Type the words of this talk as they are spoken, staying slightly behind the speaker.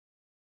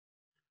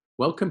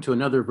Welcome to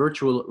another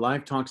virtual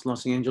Live Talks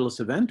Los Angeles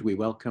event. We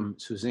welcome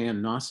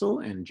Suzanne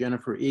Nossel and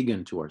Jennifer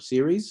Egan to our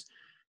series.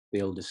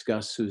 They'll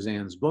discuss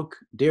Suzanne's book,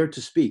 Dare to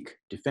Speak,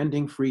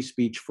 Defending Free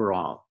Speech for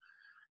All.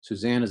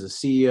 Suzanne is the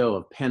CEO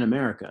of PEN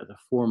America, the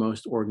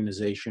foremost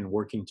organization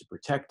working to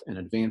protect and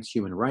advance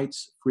human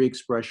rights, free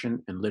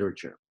expression, and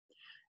literature.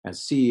 As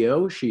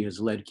CEO, she has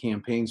led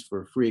campaigns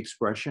for free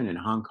expression in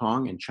Hong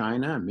Kong and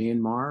China,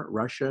 Myanmar,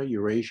 Russia,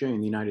 Eurasia,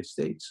 and the United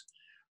States.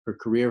 Her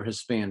career has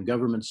spanned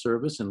government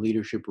service and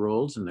leadership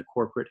roles in the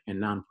corporate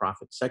and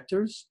nonprofit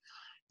sectors.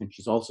 And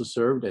she's also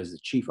served as the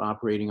Chief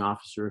Operating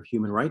Officer of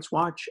Human Rights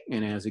Watch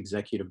and as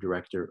Executive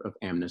Director of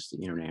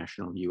Amnesty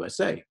International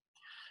USA.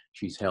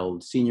 She's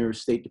held senior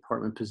State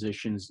Department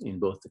positions in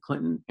both the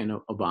Clinton and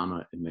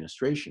Obama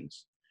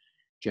administrations.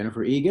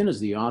 Jennifer Egan is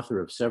the author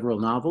of several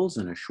novels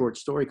and a short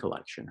story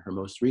collection. Her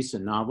most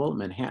recent novel,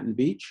 Manhattan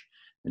Beach,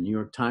 the New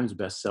York Times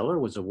bestseller,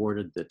 was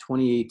awarded the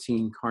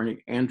 2018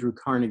 Andrew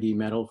Carnegie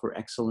Medal for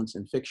Excellence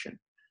in Fiction.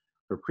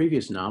 Her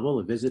previous novel,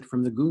 A Visit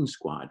from the Goon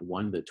Squad,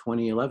 won the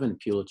 2011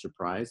 Pulitzer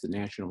Prize, the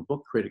National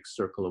Book Critics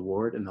Circle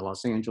Award, and the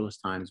Los Angeles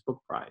Times Book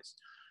Prize,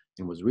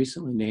 and was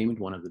recently named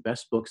one of the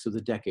best books of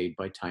the decade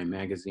by Time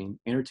Magazine,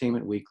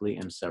 Entertainment Weekly,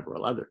 and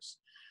several others.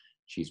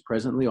 She's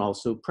presently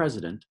also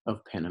president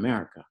of PEN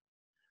America.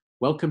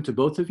 Welcome to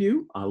both of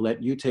you. I'll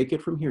let you take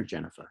it from here,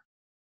 Jennifer.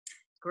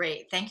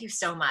 Great. Thank you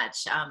so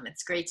much.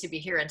 It's great to be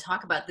here and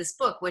talk about this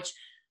book, which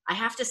I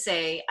have to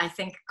say, I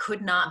think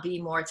could not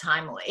be more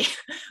timely.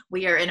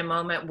 We are in a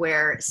moment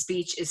where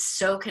speech is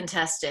so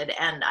contested.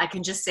 And I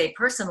can just say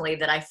personally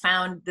that I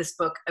found this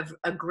book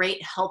a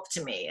great help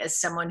to me as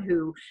someone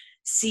who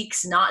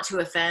seeks not to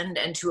offend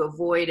and to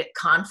avoid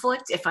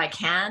conflict if I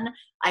can.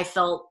 I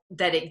felt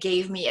that it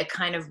gave me a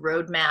kind of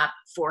roadmap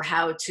for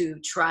how to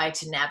try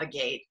to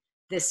navigate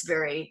this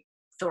very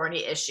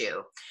thorny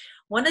issue.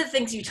 One of the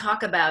things you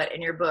talk about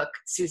in your book,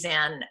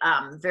 Suzanne,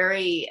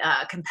 very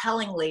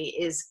compellingly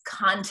is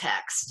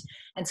context.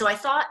 And so I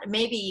thought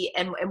maybe,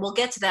 and we'll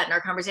get to that in our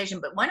conversation,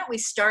 but why don't we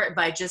start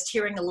by just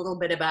hearing a little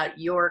bit about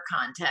your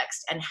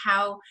context and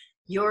how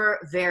your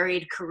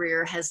varied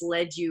career has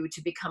led you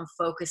to become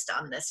focused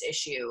on this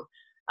issue.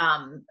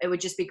 It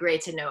would just be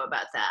great to know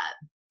about that.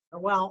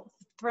 Well,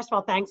 first of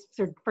all, thanks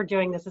for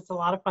doing this. It's a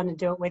lot of fun to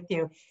do it with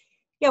you.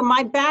 You know,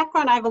 my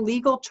background, I have a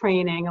legal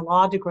training, a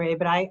law degree,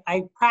 but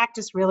I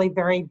practice really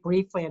very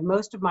briefly. And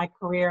most of my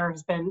career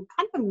has been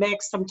kind of a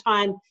mix,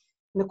 sometimes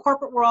in the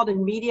corporate world,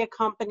 in media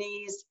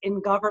companies,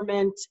 in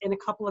government, in a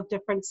couple of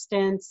different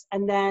stints,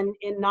 and then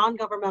in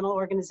non-governmental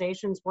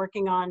organizations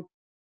working on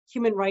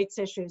human rights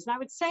issues. And I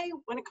would say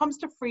when it comes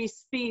to free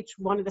speech,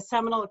 one of the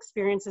seminal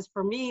experiences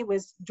for me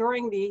was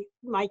during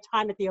my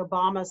time at the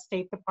Obama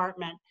State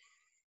Department,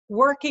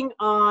 working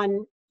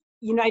on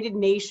United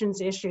Nations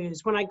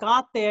issues. When I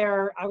got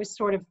there, I was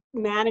sort of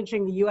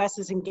managing the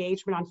US's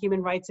engagement on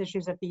human rights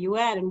issues at the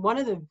UN. And one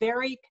of the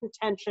very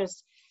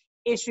contentious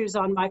issues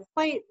on my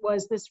plate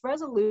was this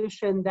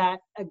resolution that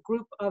a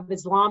group of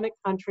Islamic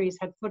countries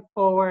had put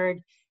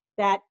forward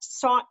that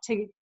sought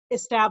to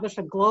establish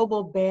a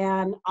global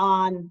ban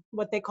on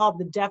what they called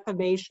the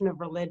defamation of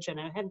religion.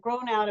 And it had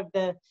grown out of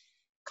the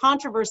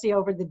controversy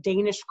over the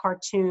Danish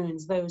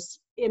cartoons, those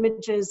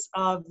images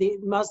of the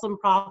Muslim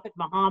prophet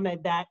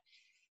Muhammad that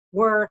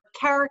were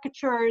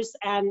caricatures,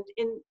 and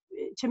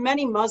to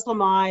many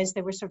Muslim eyes,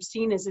 they were sort of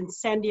seen as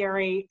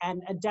incendiary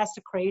and a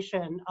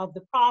desecration of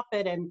the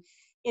prophet. And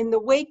in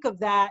the wake of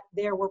that,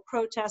 there were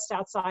protests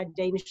outside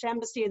Danish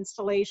embassy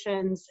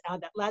installations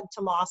that led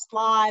to lost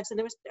lives. And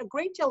there was a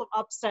great deal of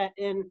upset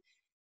in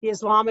the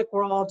Islamic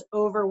world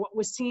over what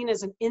was seen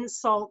as an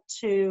insult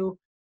to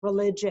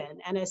religion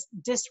and a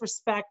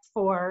disrespect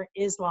for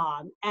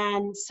Islam.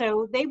 And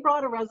so they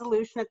brought a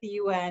resolution at the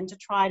UN to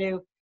try to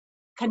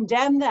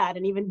condemn that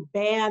and even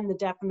ban the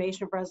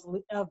defamation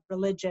of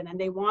religion. And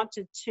they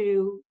wanted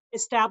to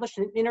establish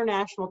an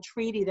international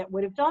treaty that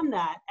would have done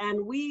that.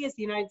 And we as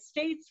the United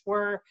States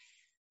were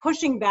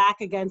pushing back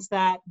against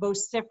that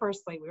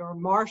vociferously. We were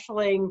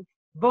marshaling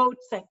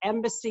votes at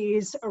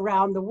embassies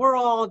around the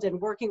world and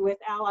working with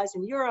allies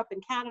in Europe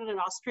and Canada and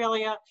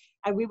Australia.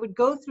 And we would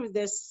go through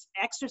this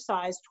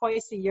exercise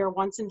twice a year,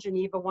 once in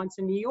Geneva, once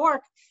in New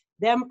York,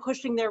 them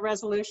pushing their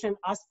resolution,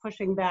 us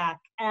pushing back.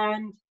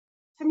 And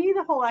to me,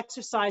 the whole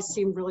exercise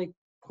seemed really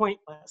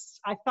pointless.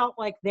 I felt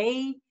like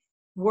they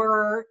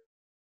were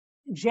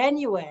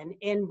genuine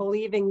in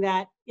believing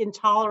that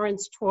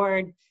intolerance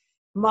toward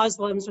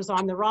Muslims was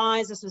on the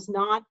rise. This was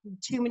not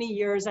too many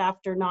years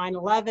after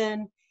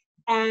 9/11.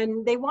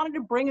 And they wanted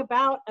to bring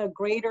about a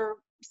greater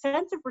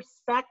sense of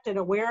respect and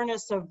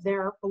awareness of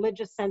their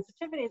religious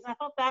sensitivities. I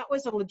thought that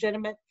was a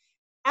legitimate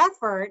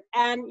effort.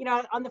 And, you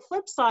know, on the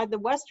flip side, the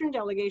Western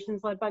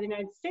delegations led by the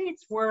United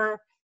States were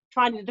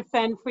trying to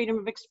defend freedom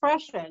of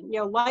expression, you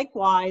know,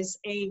 likewise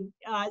a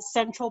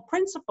central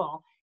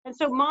principle. And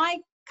so my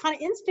kind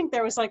of instinct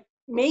there was like,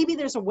 maybe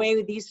there's a way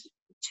that these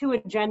two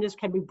agendas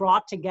can be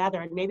brought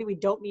together, and maybe we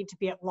don't need to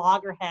be at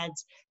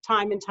loggerheads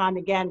time and time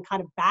again,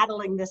 kind of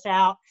battling this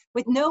out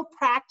with no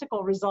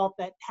practical result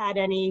that had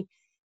any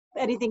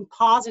anything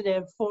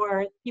positive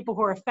for people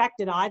who are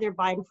affected either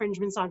by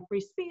infringements on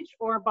free speech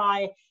or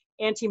by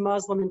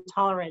anti-Muslim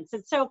intolerance.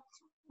 And so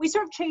we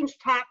sort of changed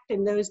tact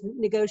in those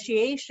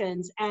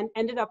negotiations and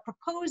ended up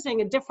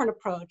proposing a different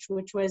approach,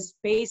 which was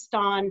based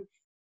on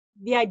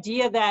the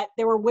idea that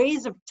there were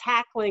ways of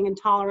tackling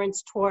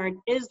intolerance toward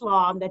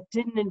Islam that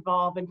didn't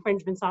involve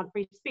infringements on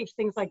free speech,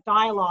 things like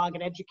dialogue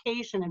and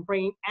education and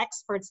bringing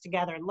experts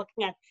together and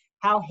looking at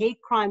how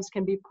hate crimes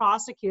can be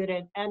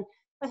prosecuted, and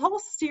a whole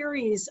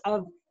series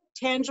of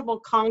tangible,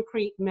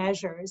 concrete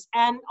measures.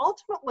 And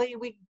ultimately,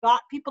 we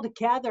got people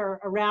together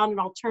around an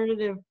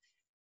alternative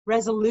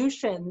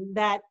resolution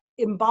that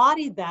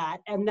embodied that,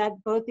 and that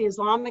both the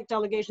Islamic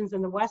delegations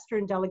and the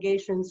Western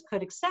delegations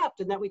could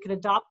accept, and that we could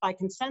adopt by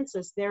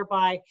consensus,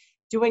 thereby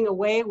doing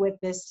away with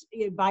this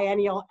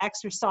biennial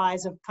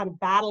exercise of kind of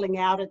battling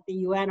out at the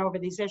UN over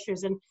these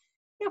issues. And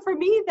for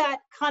me, that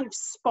kind of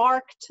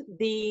sparked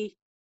the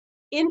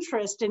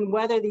interest in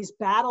whether these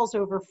battles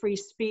over free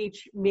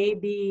speech may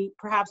be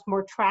perhaps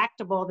more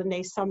tractable than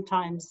they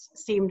sometimes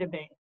seem to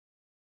be.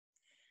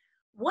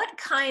 What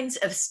kinds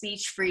of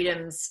speech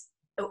freedoms,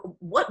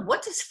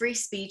 what does free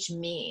speech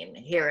mean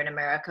here in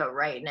America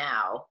right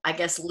now, I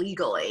guess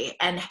legally,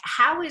 and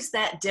how is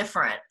that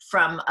different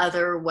from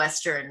other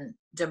Western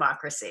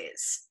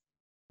democracies?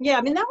 Yeah,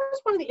 I mean, that was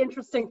one of the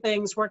interesting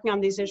things working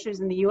on these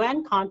issues in the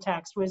UN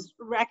context, was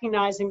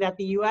recognizing that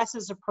the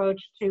US's approach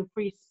to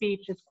free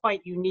speech is quite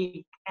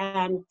unique.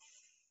 And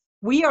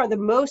we are the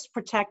most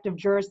protective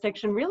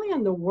jurisdiction really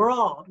in the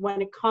world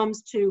when it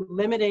comes to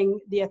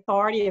limiting the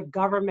authority of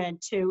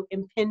government to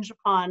impinge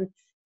upon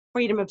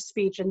freedom of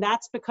speech. And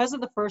that's because of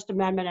the First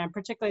Amendment, and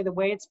particularly the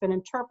way it's been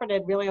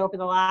interpreted really over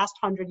the last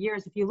 100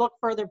 years. If you look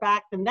further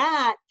back than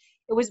that,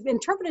 it was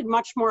interpreted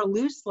much more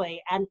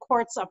loosely, and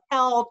courts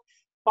upheld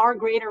far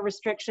greater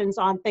restrictions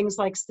on things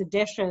like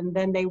sedition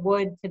than they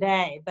would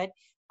today. But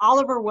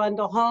Oliver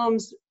Wendell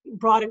Holmes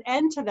brought an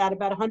end to that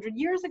about 100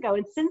 years ago.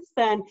 And since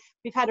then,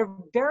 we've had a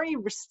very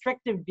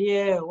restrictive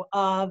view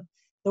of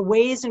the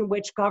ways in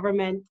which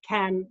government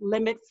can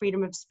limit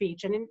freedom of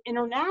speech. And in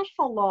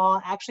international law,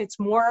 actually, it's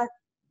more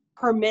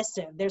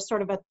permissive. There's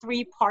sort of a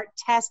three-part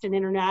test in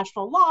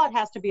international law. It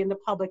has to be in the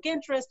public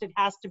interest. It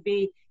has to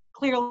be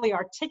clearly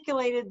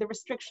articulated, the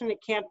restriction. It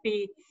can't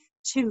be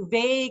too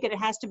vague, and it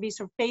has to be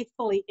sort of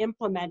faithfully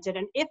implemented.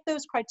 And if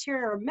those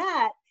criteria are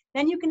met,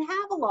 then you can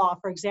have a law,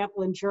 for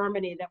example, in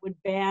Germany that would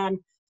ban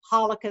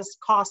Holocaust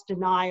cost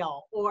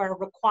denial or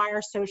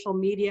require social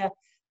media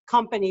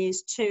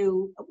companies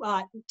to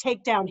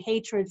take down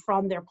hatred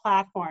from their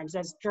platforms,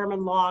 as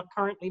German law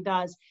currently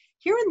does.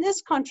 Here in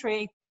this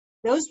country,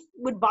 those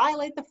would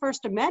violate the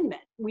First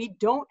Amendment. We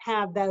don't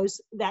have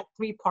that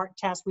three-part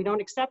test. We don't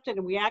accept it,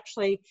 and we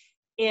actually,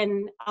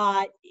 in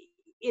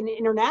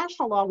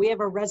international law, we have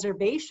a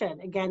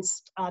reservation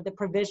against the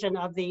provision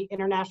of the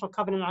International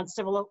Covenant on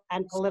Civil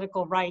and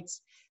Political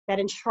Rights that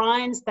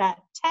enshrines that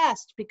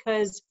test,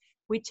 because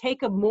we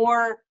take a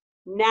more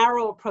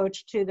narrow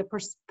approach to the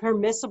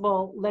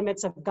permissible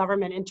limits of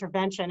government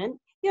intervention. And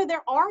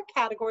there are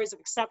categories of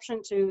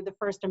exception to the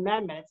First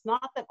Amendment. It's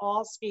not that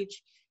all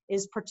speech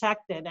is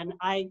protected, and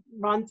I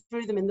run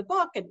through them in the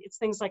book. And it's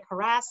things like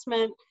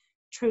harassment,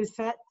 true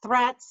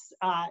threats,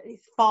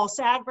 false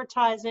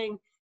advertising,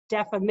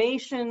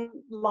 defamation,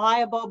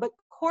 libel, but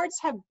courts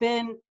have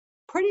been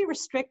pretty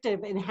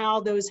restrictive in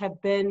how those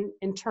have been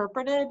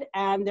interpreted,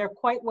 and they're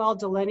quite well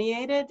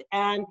delineated.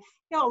 And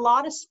a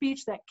lot of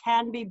speech that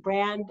can be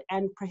banned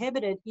and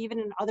prohibited, even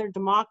in other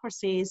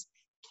democracies,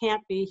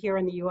 can't be here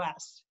in the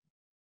US.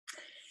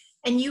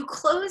 And you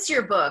close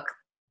your book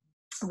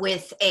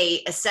with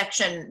a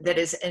section that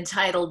is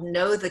entitled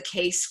 "Know the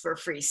Case for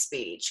Free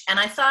Speech." And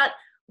I thought,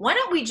 why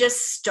don't we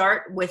just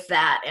start with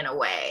that in a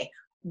way?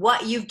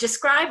 What you've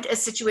described a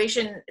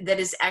situation that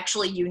is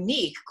actually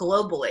unique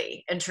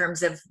globally in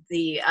terms of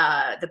the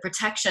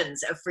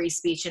protections of free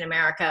speech in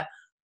America.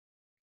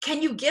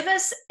 Can you give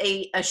us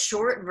a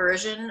short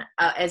version,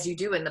 as you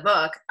do in the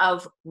book,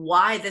 of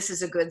why this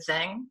is a good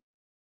thing?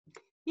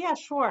 Yeah,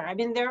 sure. I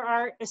mean, there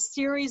are a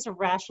series of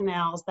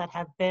rationales that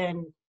have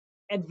been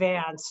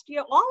advanced,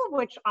 all of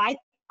which I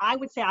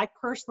would say I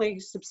personally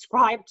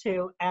subscribe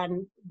to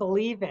and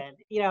believe in.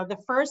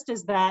 The first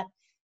is that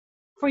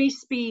free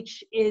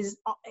speech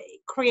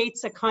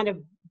creates a kind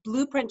of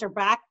blueprint or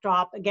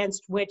backdrop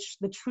against which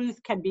the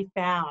truth can be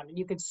found.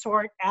 You could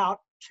sort out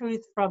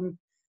truth from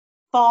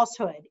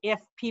falsehood. If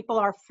people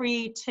are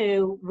free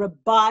to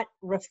rebut,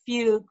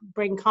 refute,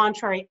 bring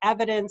contrary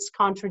evidence,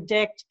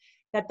 contradict,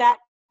 that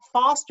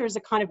fosters a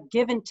kind of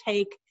give and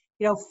take,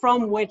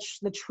 from which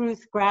the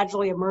truth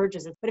gradually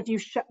emerges. But if you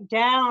shut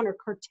down or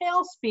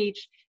curtail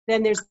speech,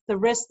 then there's the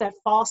risk that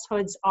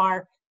falsehoods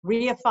are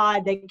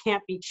reified, they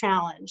can't be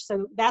challenged.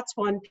 So that's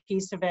one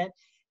piece of it.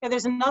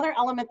 There's another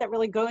element that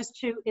really goes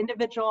to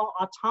individual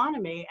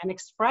autonomy and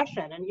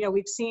expression. And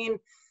we've seen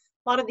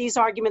a lot of these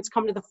arguments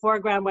come to the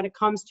foreground when it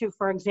comes to,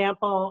 for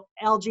example,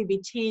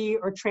 LGBT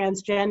or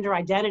transgender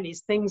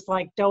identities, things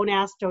like don't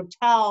ask, don't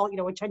tell,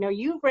 which I know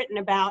you've written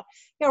about,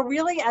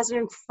 really as an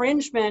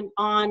infringement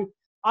on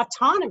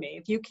autonomy.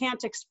 If you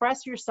can't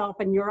express yourself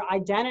and your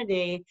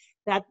identity,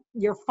 that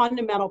your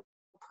fundamental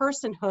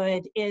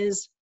personhood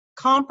is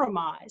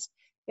compromised.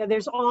 You know,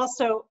 there's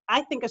also,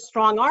 I think, a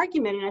strong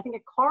argument, and I think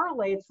it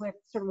correlates with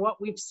sort of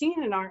what we've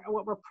seen in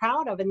what we're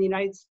proud of in the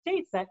United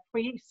States, that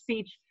free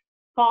speech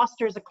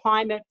fosters a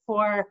climate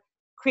for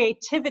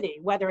creativity,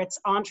 whether it's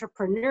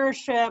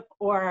entrepreneurship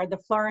or the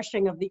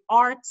flourishing of the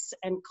arts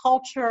and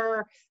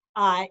culture,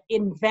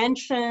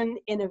 invention,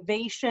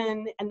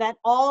 innovation, and that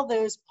all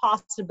those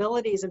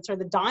possibilities and sort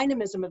of the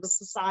dynamism of a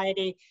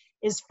society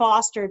is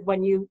fostered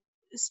when you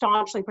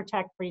staunchly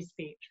protect free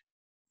speech.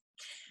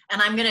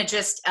 And I'm going to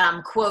just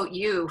quote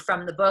you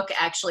from the book,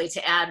 actually,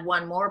 to add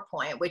one more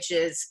point, which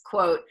is,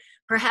 quote,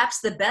 "Perhaps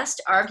the best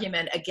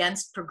argument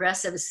against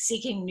progressives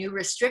seeking new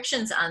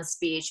restrictions on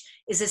speech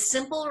is a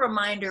simple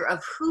reminder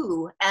of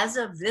who, as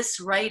of this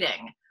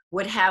writing,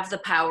 would have the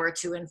power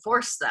to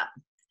enforce them."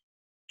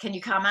 Can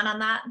you comment on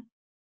that?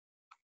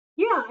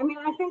 Yeah, I mean,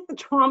 I think the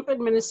Trump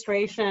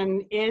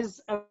administration is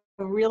a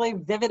really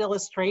vivid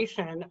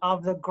illustration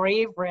of the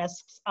grave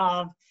risks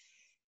of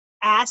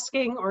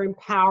asking or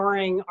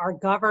empowering our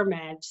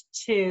government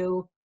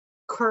to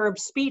curb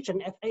speech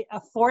and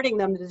affording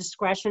them the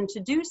discretion to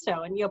do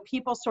so. And, you know,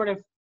 people sort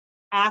of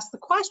ask the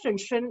question,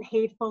 shouldn't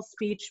hateful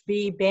speech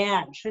be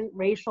banned? Shouldn't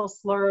racial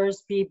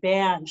slurs be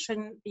banned?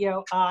 Shouldn't, you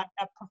know, a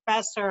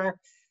professor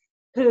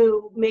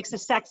who makes a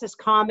sexist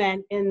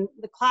comment in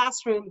the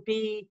classroom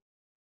be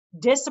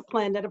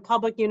disciplined at a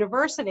public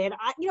university? And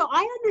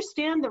I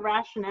understand the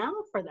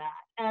rationale for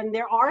that. And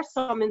there are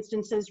some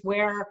instances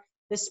where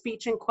the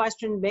speech in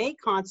question may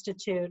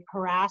constitute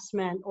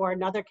harassment or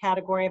another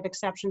category of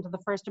exception to the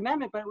First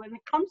Amendment. But when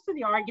it comes to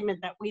the argument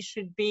that we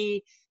should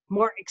be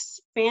more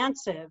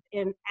expansive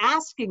in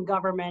asking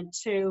government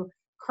to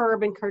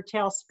curb and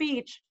curtail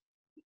speech,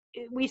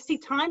 we see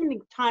time and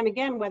time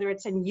again, whether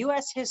it's in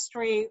US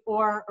history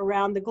or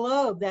around the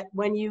globe, that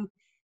when you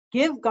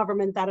give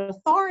government that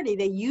authority,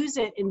 they use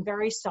it in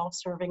very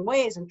self-serving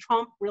ways. And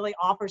Trump really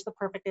offers the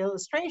perfect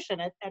illustration.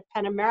 At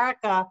PEN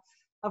America,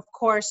 of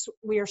course,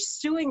 we are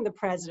suing the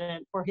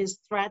president for his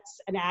threats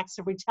and acts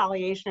of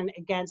retaliation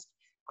against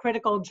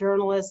critical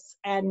journalists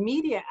and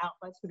media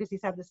outlets, because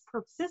he's had this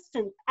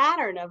persistent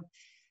pattern of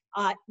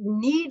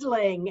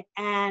needling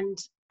and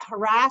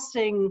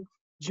harassing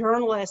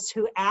journalists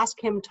who ask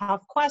him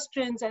tough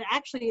questions, and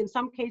actually in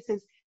some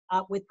cases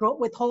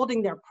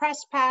withholding their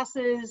press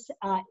passes,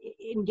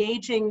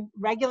 engaging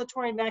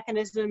regulatory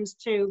mechanisms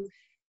to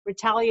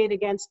retaliate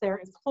against their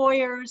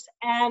employers.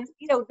 And,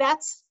 you know,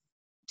 that's,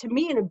 to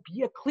me,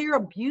 a clear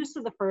abuse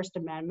of the First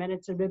Amendment.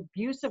 It's an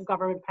abuse of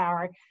government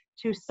power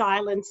to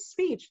silence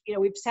speech. You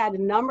know, we've had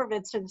a number of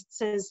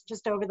instances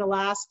just over the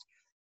last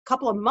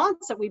couple of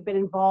months that we've been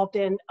involved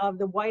in of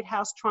the White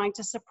House trying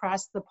to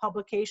suppress the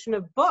publication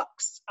of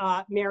books,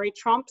 Mary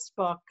Trump's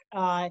book.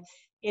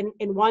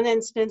 In one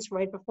instance,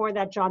 right before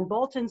that, John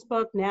Bolton's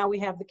book. Now we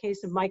have the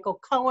case of Michael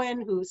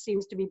Cohen, who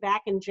seems to be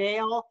back in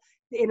jail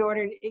in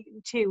order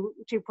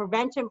to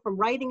prevent him from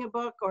writing a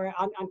book, or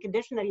on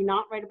condition that he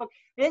not write a book.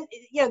 You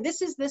know,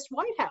 this is this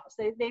White House.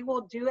 They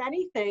will do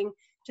anything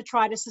to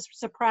try to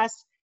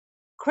suppress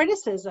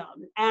criticism,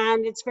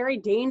 and it's very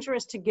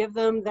dangerous to give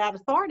them that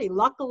authority.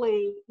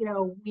 Luckily, you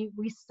know,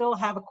 we still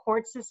have a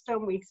court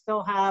system. We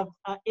still have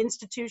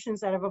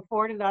institutions that have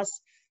afforded us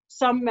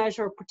some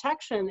measure of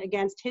protection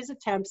against his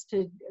attempts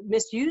to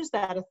misuse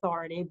that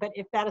authority. But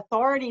if that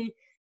authority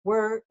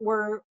were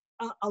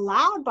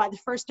allowed by the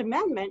First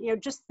Amendment, you know,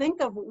 just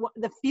think of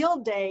the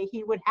field day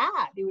he would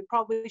have. He would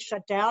probably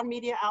shut down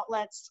media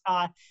outlets.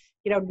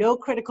 You know, no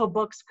critical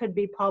books could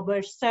be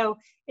published. So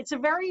it's a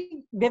very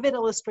vivid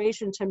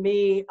illustration to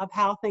me of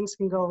how things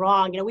can go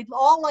wrong. You know, we'd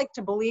all like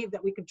to believe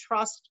that we could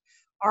trust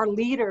our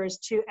leaders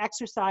to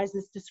exercise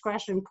this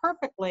discretion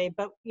perfectly,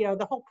 but, you know,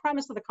 the whole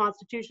premise of the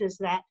Constitution is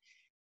that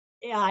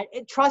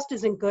trust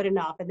isn't good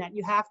enough, and that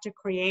you have to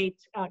create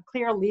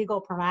clear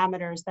legal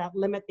parameters that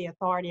limit the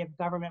authority of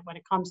government when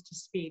it comes to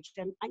speech.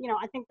 And, you know,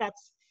 I think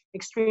that's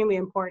extremely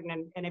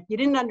important. And if you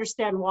didn't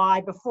understand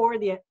why before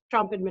the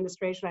Trump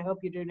administration, I hope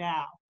you do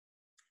now.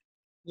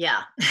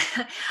 Yeah.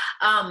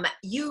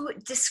 You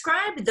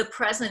described the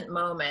present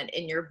moment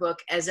in your book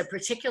as a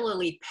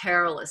particularly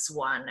perilous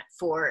one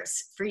for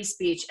free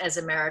speech as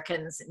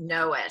Americans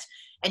know it.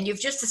 And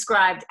you've just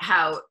described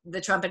how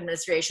the Trump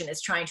administration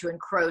is trying to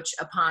encroach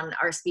upon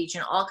our speech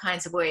in all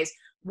kinds of ways.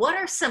 What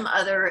are some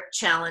other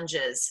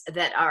challenges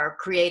that are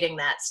creating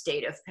that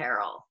state of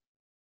peril?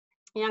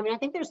 Yeah, I mean, I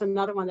think there's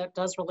another one that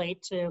does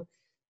relate to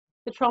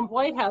the Trump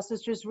White House,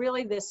 is just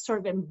really this sort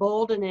of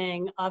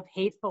emboldening of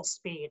hateful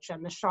speech.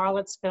 And the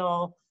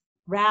Charlottesville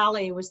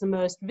rally was the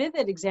most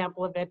vivid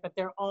example of it, but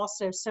there are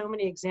also so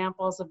many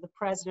examples of the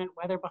president,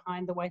 whether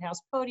behind the White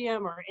House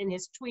podium or in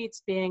his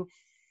tweets, being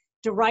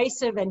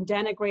derisive and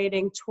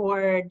denigrating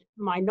toward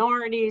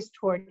minorities,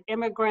 toward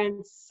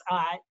immigrants,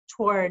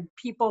 toward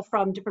people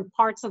from different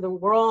parts of the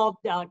world,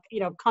 you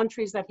know,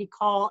 countries that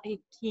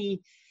he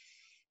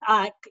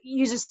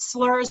uses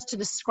slurs to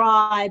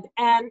describe.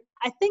 And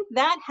I think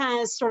that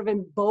has sort of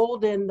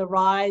emboldened the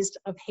rise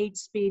of hate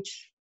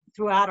speech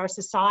throughout our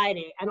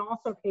society, and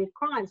also hate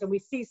crimes. And we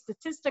see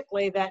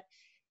statistically that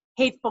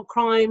hateful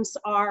crimes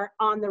are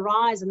on the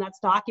rise, and that's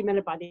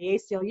documented by the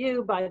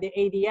ACLU, by the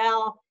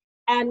ADL.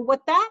 And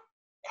what that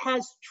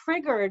has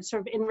triggered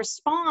sort of in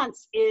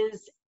response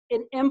is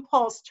an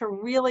impulse to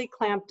really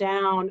clamp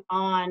down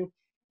on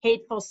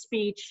hateful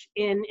speech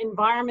in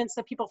environments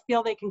that people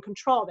feel they can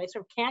control. They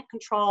sort of can't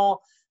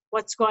control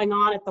what's going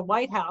on at the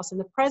White House and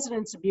the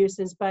president's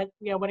abuses, but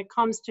when it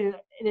comes to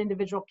an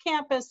individual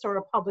campus or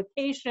a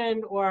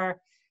publication or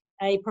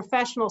a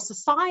professional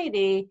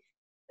society,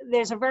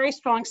 there's a very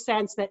strong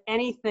sense that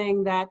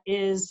anything that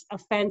is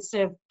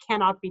offensive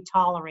cannot be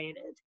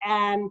tolerated.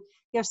 And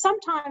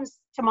sometimes,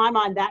 to my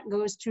mind, that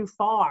goes too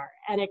far,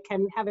 and it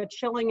can have a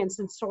chilling and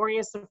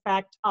censorious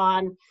effect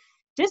on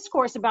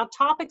discourse about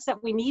topics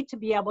that we need to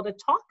be able to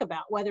talk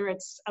about, whether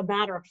it's a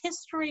matter of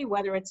history,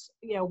 whether it's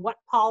what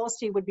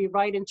policy would be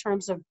right in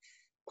terms of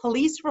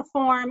police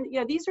reform.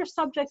 These are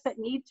subjects that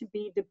need to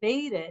be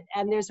debated,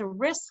 and there's a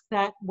risk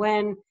that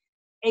when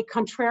a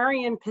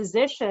contrarian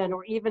position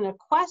or even a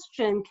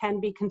question can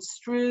be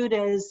construed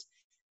as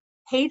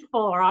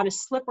hateful or on a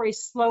slippery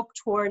slope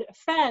toward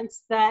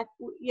offense, that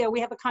we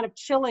have a kind of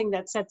chilling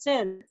that sets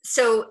in.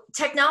 So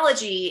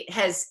technology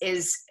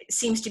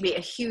seems to be a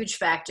huge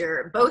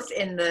factor, both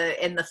in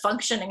the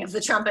functioning of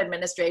the Trump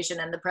administration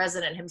and the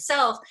president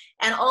himself,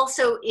 and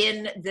also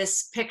in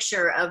this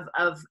picture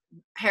of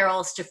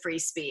perils to free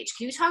speech.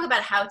 Can you talk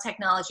about how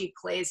technology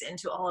plays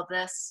into all of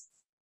this?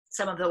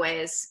 Some of the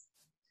ways.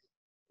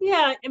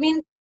 Yeah, I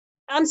mean,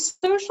 on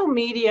social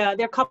media,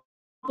 there are a couple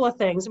of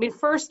things. I mean,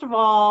 first of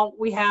all,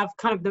 we have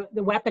kind of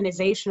the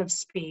weaponization of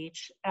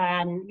speech.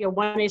 And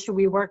one issue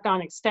we worked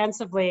on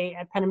extensively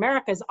at PEN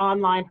America is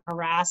online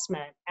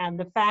harassment. And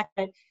the fact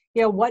that,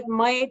 what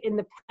might in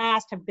the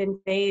past have been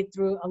conveyed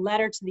through a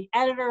letter to the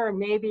editor or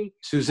maybe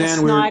Suzanne,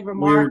 a snide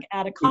remark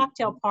at a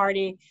cocktail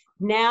party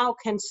now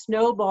can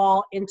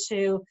snowball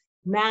into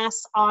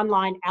mass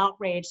online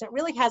outrage that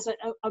really has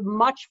a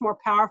much more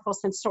powerful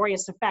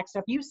censorious effect. So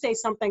if you say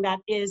something that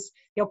is,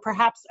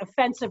 perhaps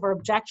offensive or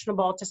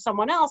objectionable to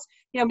someone else,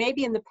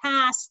 maybe in the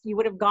past you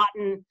would have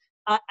gotten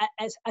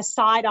a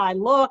side-eye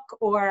look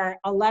or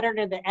a letter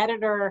to the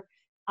editor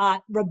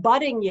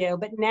rebutting you,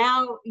 but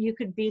now you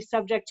could be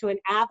subject to an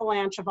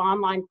avalanche of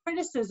online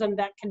criticism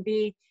that can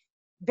be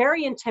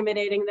very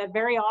intimidating, that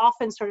very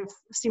often sort of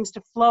seems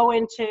to flow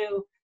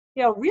into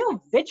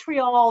real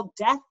vitriol,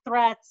 death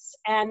threats,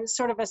 and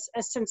sort of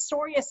a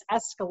censorious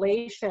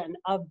escalation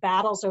of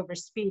battles over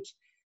speech.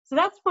 So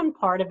that's one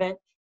part of it.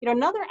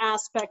 Another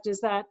aspect is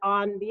that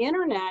on the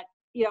internet,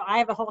 I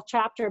have a whole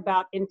chapter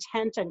about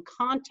intent and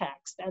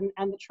context. And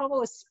the trouble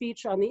with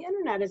speech on the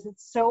internet is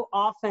it's so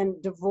often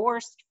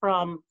divorced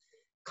from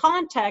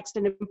context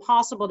and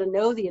impossible to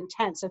know the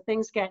intent. So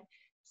things get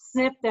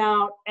snipped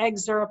out,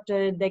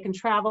 excerpted. They can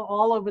travel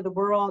all over the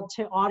world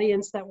to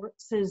audiences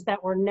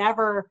that were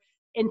never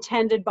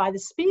intended by the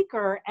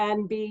speaker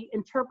and be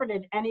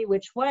interpreted any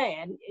which way.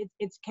 And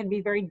it can be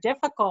very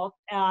difficult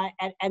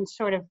and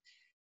sort of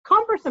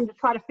cumbersome to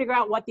try to figure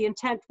out what the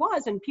intent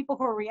was. And people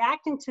who are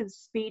reacting to the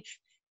speech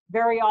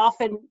very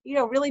often,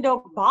 really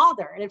don't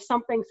bother. And if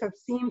something sort of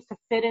seems to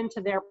fit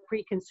into their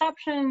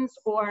preconceptions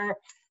or,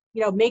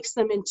 makes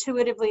them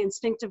intuitively,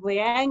 instinctively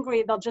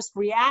angry, they'll just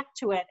react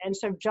to it and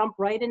sort of jump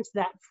right into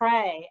that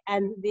fray.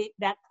 And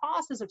that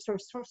process of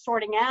sort of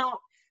sorting out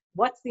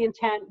what's the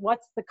intent,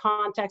 what's the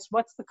context,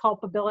 what's the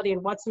culpability,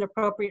 and what's an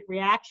appropriate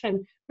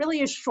reaction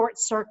really is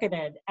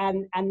short-circuited.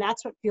 And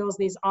that's what fuels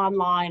these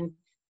online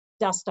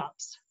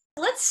dust-ups.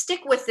 Let's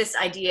stick with this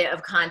idea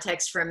of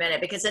context for a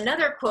minute, because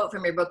another quote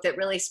from your book that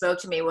really spoke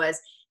to me was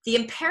the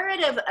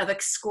imperative of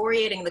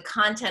excoriating the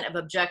content of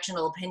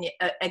objectionable opinion.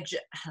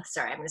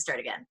 Sorry, I'm going to start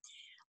again.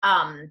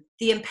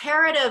 The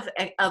imperative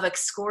of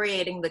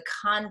excoriating the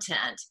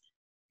content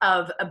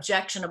of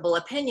objectionable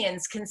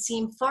opinions can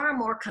seem far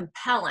more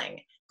compelling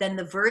than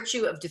the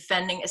virtue of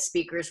defending a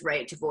speaker's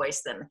right to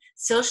voice them.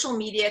 Social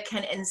media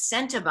can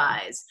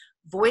incentivize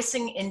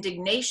voicing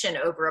indignation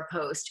over a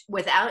post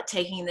without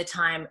taking the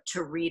time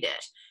to read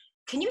it.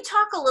 Can you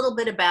talk a little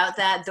bit about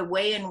that, the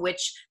way in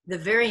which the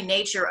very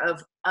nature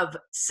of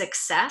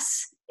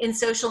success in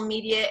social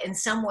media in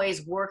some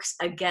ways works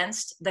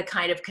against the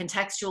kind of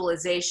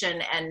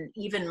contextualization and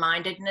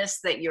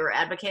even-mindedness that you're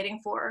advocating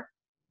for?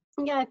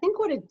 Yeah, I think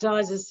what it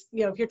does is,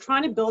 if you're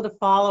trying to build a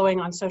following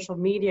on social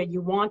media,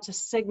 you want to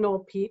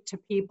signal to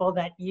people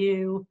that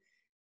you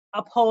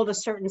uphold a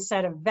certain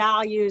set of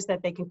values,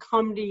 that they can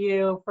come to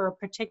you for a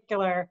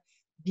particular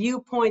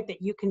viewpoint,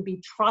 that you can be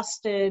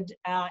trusted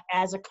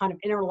as a kind of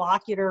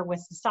interlocutor with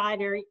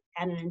society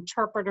and an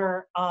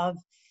interpreter of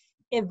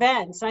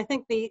events. And I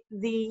think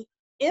the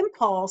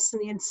impulse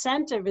and the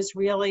incentive is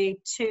really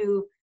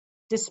to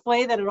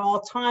display that at all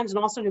times and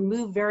also to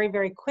move very,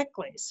 very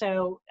quickly.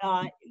 So,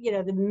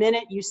 the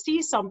minute you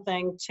see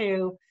something,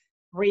 to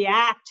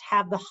react,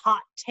 have the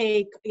hot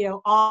take,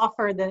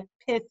 offer the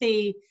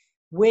pithy,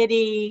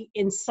 witty,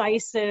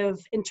 incisive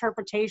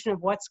interpretation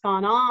of what's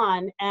gone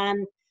on.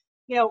 And,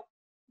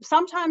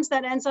 sometimes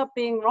that ends up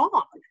being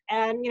wrong.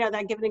 And,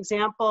 I give an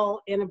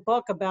example in a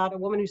book about a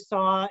woman who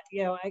saw,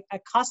 a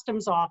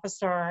customs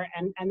officer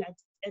and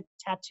a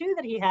tattoo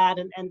that he had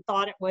and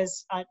thought it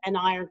was an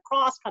iron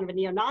cross, kind of a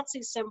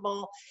neo-Nazi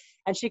symbol.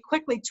 And she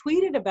quickly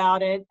tweeted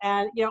about it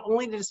and,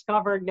 only to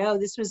discover, no,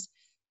 this was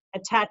a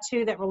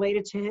tattoo that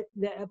related to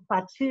the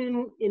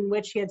platoon in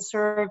which he had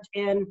served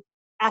in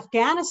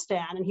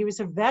Afghanistan, and he was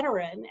a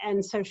veteran,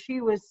 and so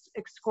she was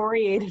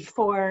excoriated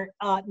for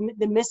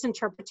the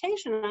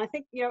misinterpretation. And I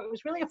think it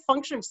was really a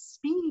function of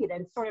speed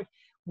and sort of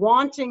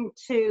wanting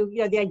to,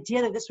 the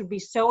idea that this would be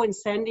so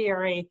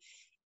incendiary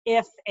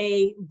if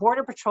a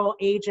Border Patrol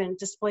agent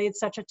displayed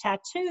such a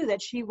tattoo,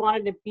 that she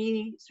wanted to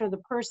be sort of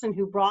the person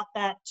who brought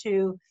that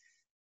to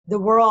the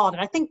world.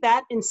 And I think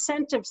that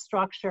incentive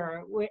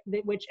structure,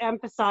 which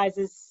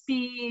emphasizes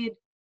speed,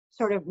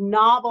 sort of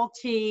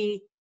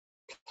novelty,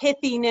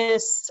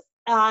 pithiness,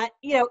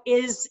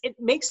 it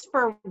makes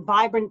for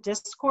vibrant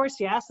discourse,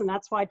 yes, and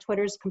that's why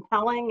Twitter is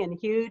compelling and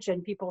huge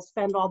and people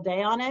spend all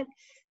day on it.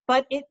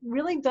 But it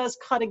really does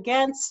cut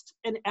against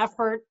an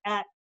effort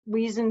at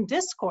reasoned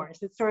discourse.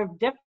 It's sort of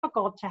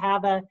difficult to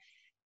have a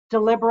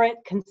deliberate,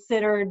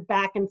 considered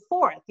back and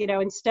forth,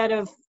 instead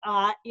of,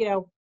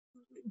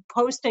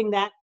 posting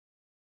that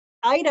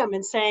item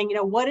and saying,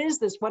 what is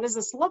this? What does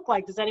this look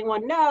like? Does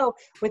anyone know?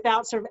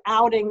 Without sort of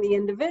outing the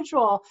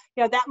individual,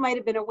 that might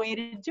have been a way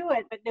to do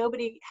it, but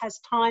nobody has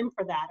time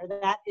for that, or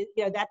that,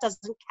 that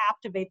doesn't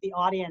captivate the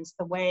audience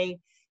the way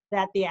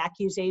that the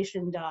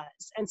accusation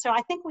does. And so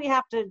I think we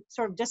have to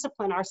sort of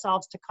discipline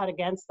ourselves to cut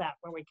against that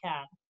where we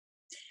can.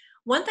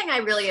 One thing I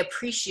really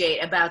appreciate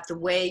about the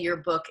way your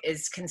book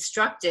is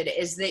constructed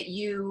is that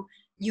you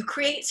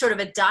create sort of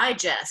a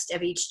digest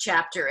of each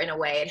chapter in a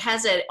way. It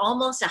has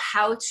almost a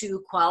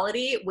how-to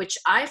quality, which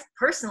I've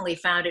personally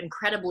found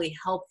incredibly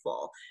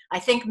helpful. I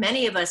think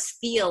many of us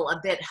feel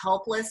a bit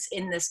helpless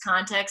in this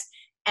context,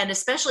 and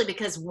especially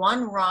because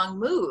one wrong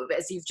move,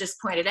 as you've just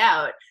pointed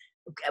out,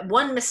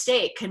 one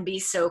mistake can be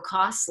so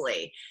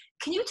costly.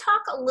 Can you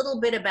talk a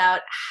little bit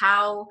about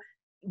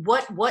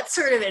what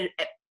sort of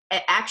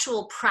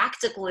actual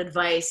practical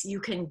advice you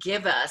can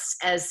give us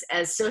as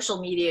social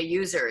media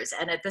users?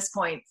 And at this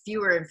point,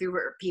 fewer and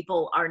fewer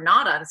people are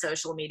not on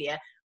social media.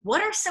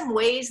 What are some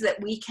ways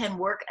that we can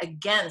work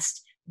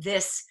against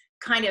this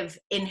kind of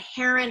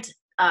inherent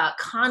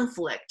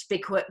conflict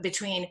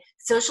between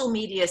social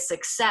media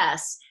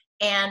success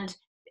and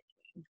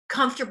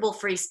comfortable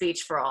free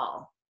speech for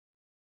all?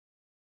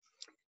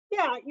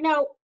 Yeah,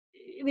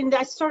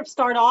 I sort of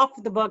start off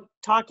the book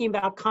talking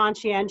about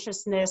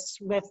conscientiousness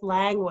with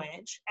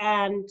language.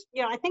 And,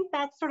 I think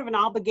that's sort of an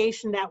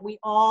obligation that we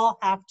all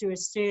have to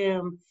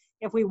assume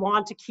if we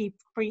want to keep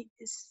free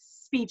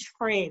speech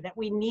free, that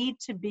we need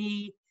to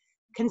be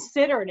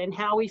considered in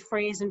how we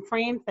phrase and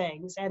frame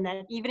things. And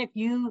that even if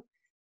you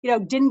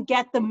didn't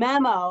get the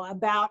memo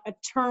about a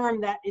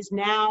term that is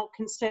now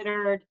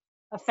considered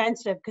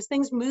offensive, because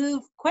things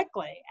move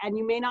quickly and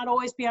you may not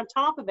always be on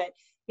top of it.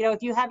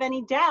 If you have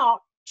any doubt,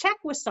 check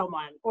with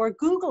someone or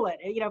Google it.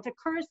 If it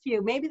occurs to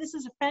you, maybe this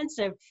is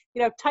offensive,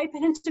 type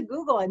it into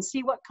Google and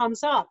see what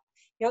comes up.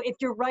 If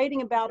you're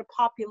writing about a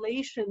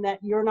population that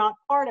you're not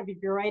part of, if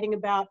you're writing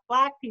about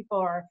Black people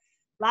or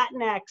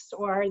Latinx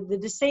or the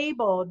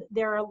disabled,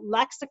 there are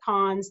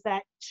lexicons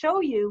that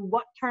show you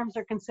what terms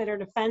are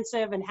considered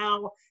offensive and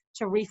how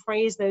to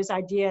rephrase those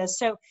ideas.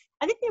 So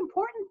I think the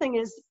important thing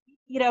is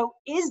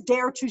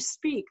dare to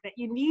speak, that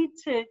you need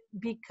to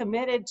be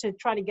committed to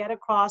try to get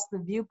across the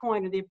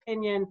viewpoint or the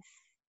opinion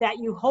that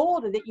you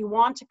hold or that you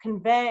want to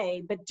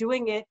convey, but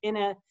doing it in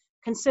a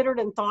considered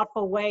and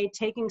thoughtful way,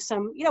 taking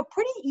some,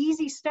 pretty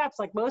easy steps.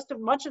 Like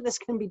much of this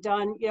can be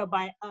done,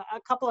 by a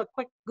couple of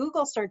quick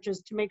Google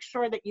searches to make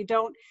sure that you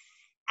don't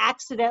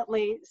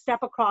accidentally step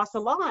across a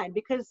line,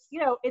 because,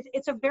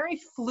 it's a very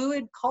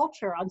fluid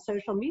culture on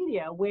social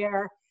media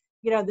where,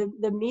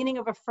 the meaning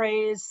of a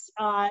phrase,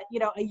 a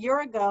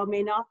year ago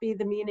may not be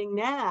the meaning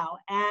now.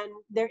 And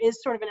there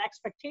is sort of an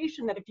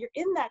expectation that if you're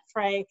in that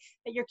fray,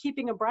 that you're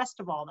keeping abreast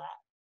of all that.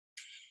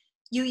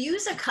 You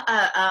use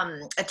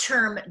a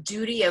term,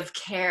 duty of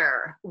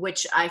care,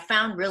 which I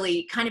found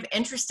really kind of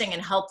interesting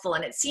and helpful.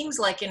 And it seems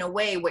like, in a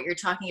way, what you're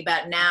talking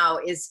about now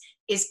is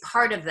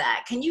part of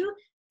that. Can you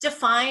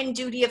define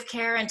duty of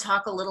care and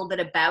talk a little bit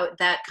about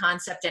that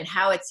concept and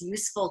how it's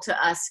useful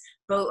to us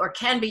both, or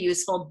can be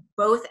useful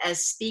both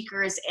as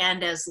speakers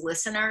and as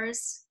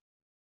listeners?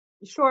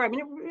 Sure. I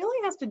mean, it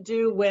really has to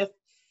do with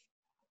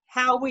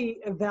how we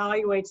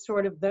evaluate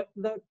sort of the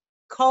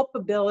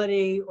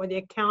culpability or the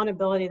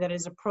accountability that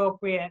is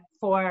appropriate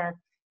for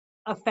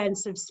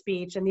offensive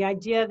speech. And the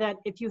idea that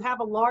if you have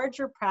a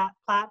larger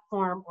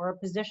platform or a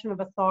position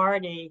of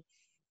authority,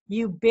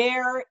 you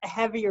bear a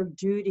heavier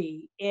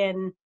duty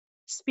in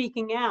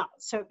speaking out.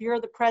 So if you're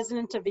the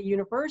president of a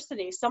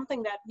university,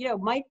 something that,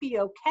 might be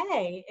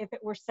okay if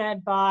it were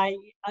said by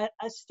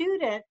a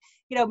student,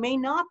 may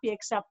not be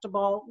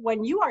acceptable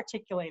when you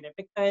articulate it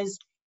because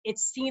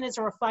it's seen as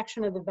a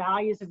reflection of the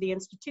values of the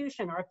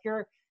institution. Or if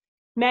you're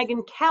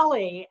Megyn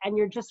Kelly and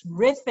you're just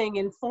riffing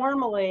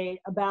informally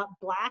about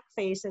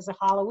blackface as a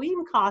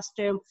Halloween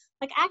costume,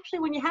 like actually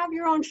when you have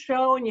your own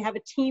show and you have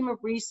a team of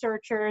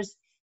researchers,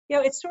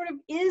 it sort of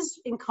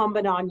is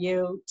incumbent on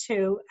you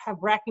to have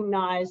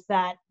recognized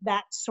that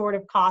that sort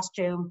of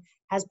costume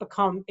has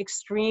become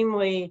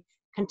extremely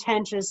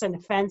contentious and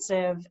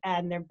offensive.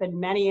 And there have been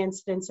many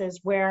instances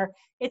where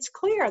it's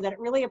clear that it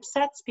really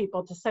upsets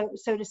people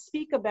so to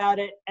speak about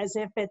it as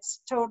if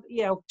it's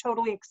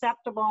totally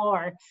acceptable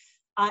or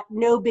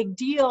no big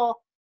deal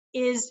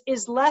is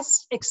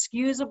less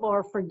excusable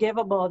or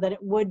forgivable than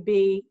it would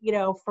be,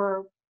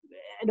 for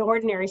an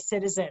ordinary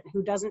citizen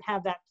who doesn't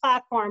have that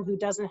platform, who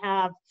doesn't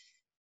have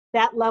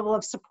that level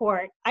of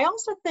support. I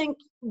also think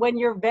when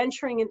you're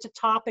venturing into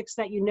topics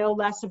that you know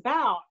less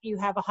about, you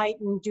have a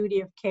heightened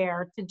duty of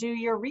care to do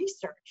your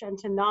research and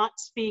to not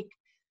speak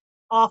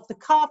off the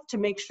cuff, to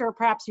make sure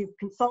perhaps you've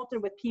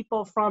consulted with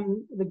people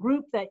from the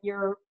group that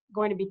you're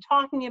going to be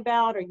talking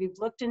about, or you've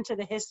looked into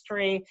the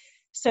history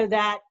so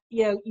that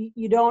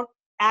you don't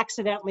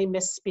accidentally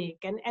misspeak.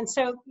 And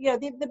so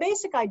the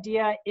basic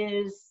idea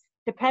is,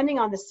 depending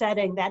on the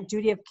setting, that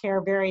duty of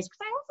care varies. Because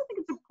I also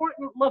think it's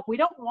important, look, we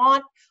don't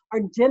want our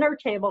dinner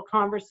table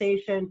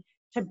conversation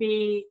to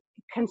be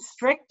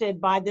constricted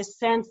by this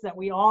sense that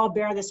we all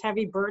bear this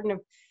heavy burden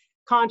of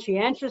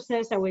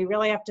conscientiousness and we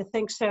really have to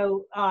think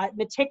so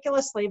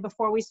meticulously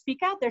before we speak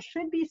out. There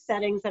should be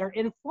settings that are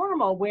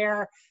informal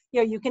where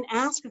you can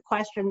ask a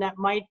question that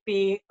might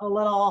be a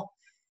little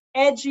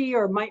edgy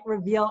or might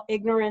reveal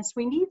ignorance.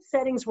 We need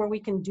settings where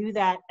we can do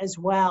that as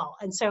well.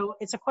 And so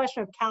it's a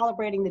question of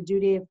calibrating the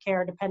duty of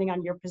care depending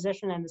on your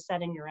position and the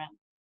setting you're in.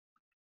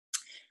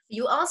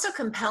 You also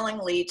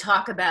compellingly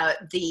talk about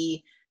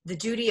the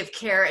duty of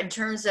care in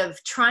terms of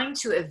trying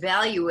to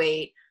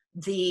evaluate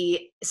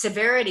the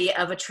severity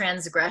of a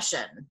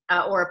transgression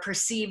or a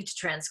perceived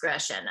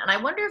transgression. And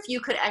I wonder if you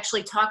could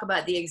actually talk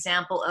about the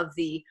example of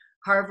the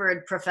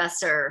Harvard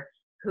professor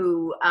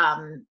who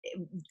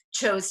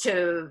chose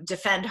to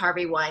defend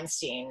Harvey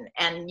Weinstein.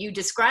 And you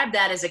described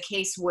that as a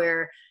case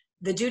where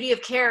the duty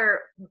of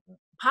care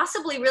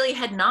possibly really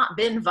had not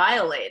been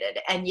violated,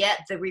 and yet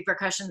the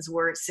repercussions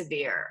were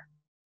severe.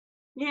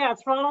 Yeah,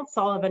 it's Ronald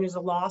Sullivan, who's a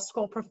law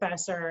school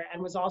professor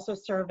and was also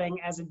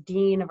serving as a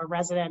dean of a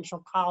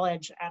residential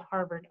college at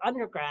Harvard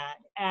undergrad.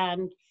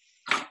 And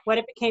when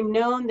it became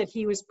known that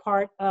he was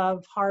part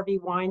of Harvey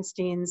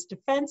Weinstein's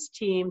defense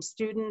team,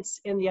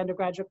 students in the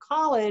undergraduate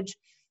college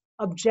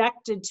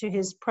objected to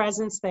his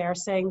presence there,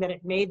 saying that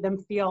it made them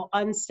feel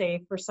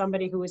unsafe for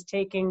somebody who was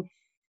taking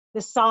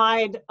the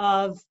side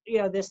of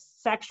this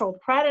sexual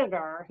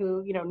predator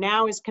who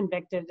now is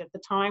convicted, at the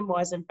time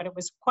wasn't, but it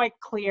was quite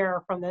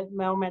clear from the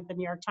moment the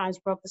New York Times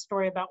broke the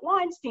story about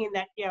Weinstein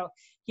that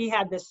he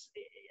had this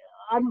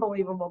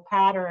unbelievable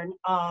pattern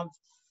of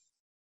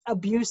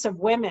abuse of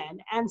women.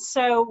 And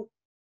so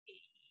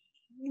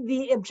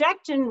the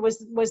objection was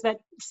that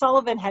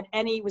Sullivan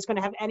was going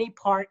to have any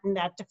part in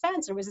that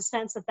defense. There was a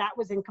sense that that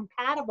was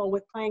incompatible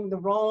with playing the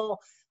role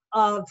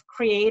of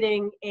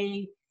creating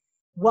a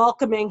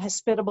welcoming,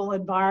 hospitable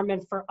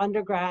environment for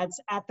undergrads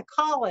at the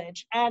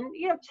college. And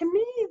to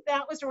me,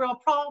 that was a real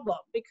problem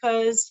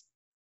because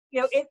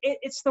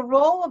it's the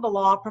role of a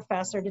law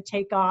professor to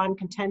take on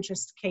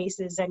contentious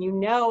cases.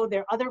 And there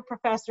are other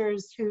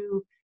professors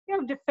who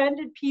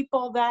defended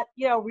people that,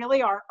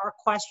 really are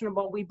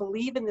questionable. We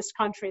believe in this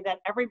country that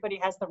everybody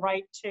has the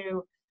right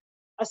to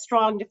a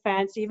strong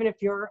defense. Even if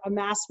you're a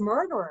mass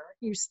murderer,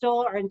 you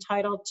still are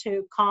entitled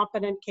to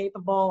competent,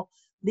 capable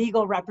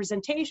legal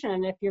representation.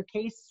 And if your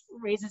case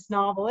raises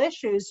novel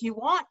issues, you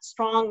want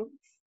strong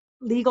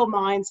legal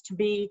minds to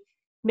be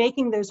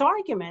making those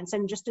arguments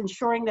and just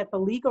ensuring that the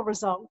legal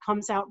result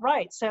comes out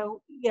right.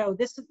 So,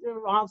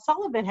 Ronald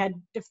Sullivan had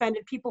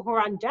defended people who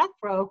were on death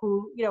row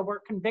who,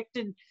 were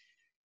convicted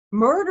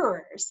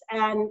murderers.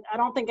 And I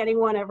don't think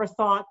anyone ever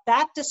thought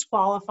that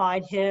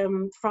disqualified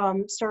him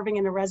from serving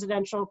in a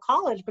residential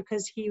college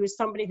because he was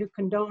somebody who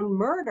condoned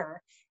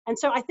murder. And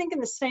so I think in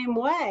the same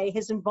way,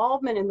 his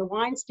involvement in the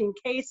Weinstein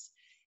case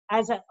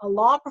as a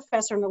law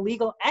professor and a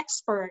legal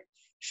expert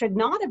should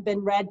not have been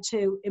read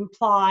to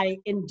imply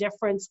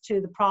indifference to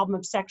the problem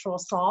of sexual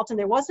assault. And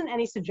there wasn't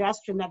any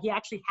suggestion that he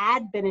actually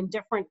had been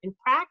indifferent in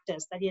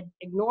practice, that he had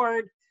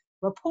ignored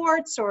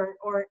reports or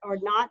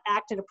not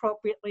acted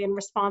appropriately in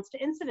response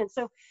to incidents.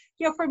 So,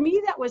 for me,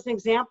 that was an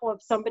example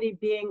of somebody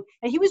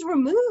and he was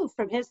removed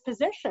from his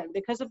position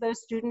because of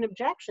those student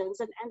objections.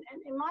 And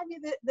in my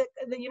view,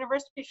 the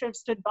university should have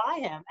stood by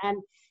him.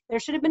 And there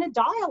should have been a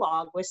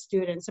dialogue with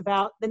students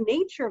about the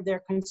nature of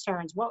their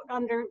concerns, what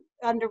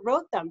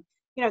underwrote them.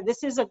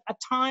 This is a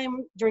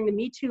time during the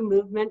Me Too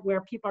movement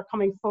where people are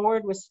coming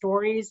forward with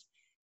stories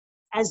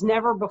as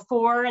never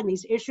before, and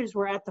these issues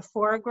were at the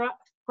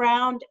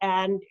foreground.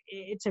 And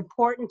it's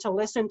important to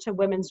listen to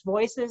women's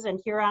voices and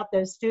hear out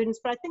those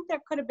students. But I think there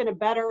could have been a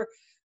better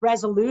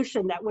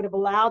resolution that would have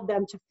allowed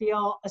them to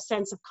feel a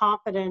sense of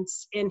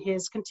confidence in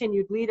his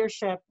continued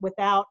leadership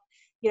without,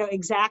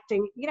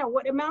 exacting,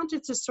 what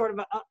amounted to sort of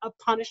a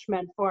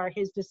punishment for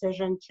his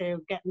decision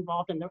to get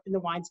involved in the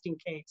Weinstein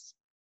case.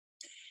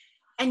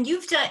 And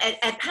you've done,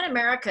 at Penn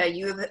America,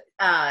 you've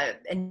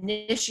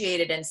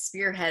initiated and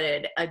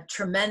spearheaded a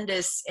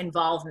tremendous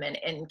involvement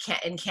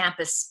in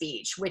campus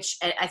speech, which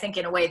I think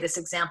in a way this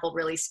example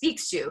really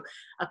speaks to.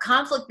 A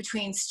conflict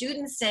between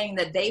students saying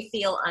that they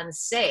feel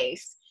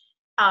unsafe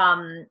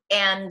and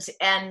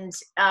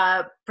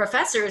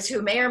professors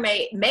who may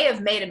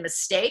have made a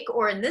mistake,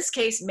 or in this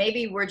case,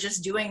 maybe were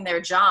just doing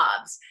their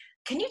jobs.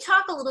 Can you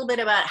talk a little bit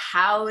about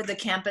how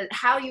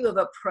you have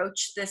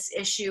approached this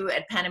issue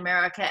at Penn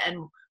America,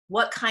 and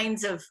what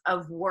kinds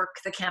of work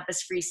the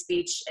Campus Free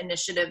Speech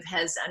Initiative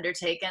has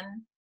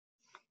undertaken?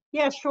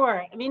 Yeah,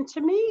 sure. I mean,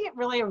 to me, it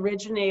really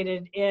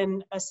originated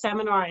in a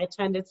seminar I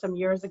attended some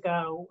years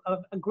ago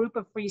of a group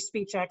of free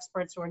speech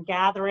experts who were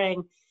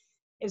gathering.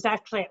 It was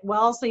actually at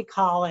Wellesley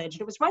College.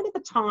 It was right at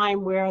the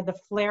time where the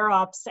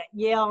flare-ups at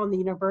Yale and the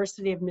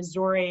University of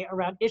Missouri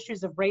around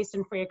issues of race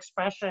and free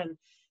expression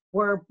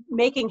were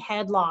making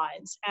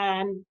headlines.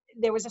 And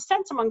there was a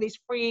sense among these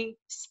free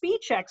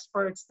speech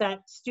experts that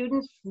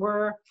students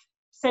were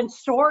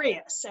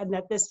censorious, and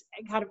that this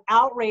kind of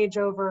outrage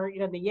over,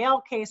 the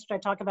Yale case, which I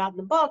talk about in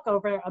the book,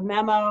 over a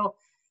memo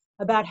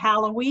about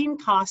Halloween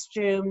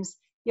costumes,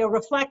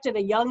 reflected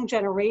a young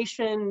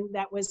generation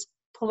that was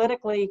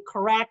politically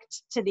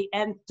correct to the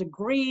nth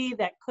degree,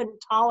 that couldn't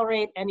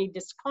tolerate any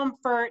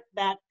discomfort,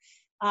 that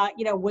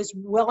was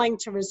willing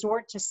to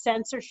resort to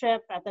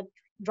censorship at the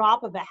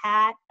drop of a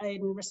hat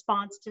in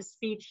response to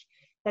speech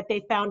that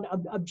they found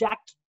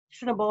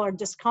objectionable or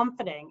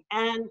discomforting.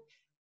 And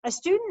a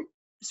student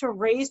sort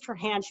of raised her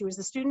hand. She was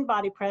the student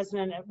body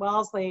president at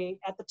Wellesley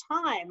at the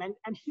time.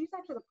 And she's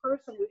actually the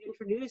person who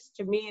introduced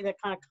to me the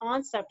kind of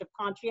concept of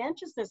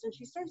conscientiousness. And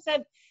she sort of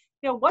said,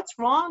 what's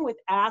wrong with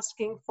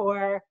asking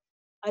for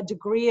a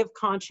degree of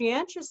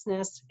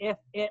conscientiousness if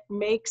it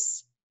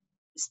makes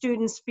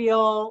students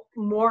feel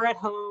more at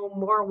home,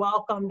 more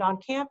welcomed on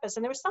campus?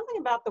 And there was something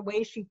about the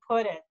way she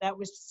put it that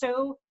was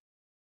so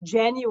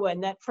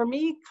genuine that for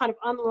me kind of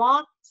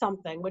unlocked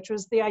something, which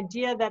was the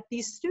idea that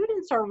these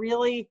students are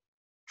really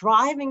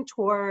driving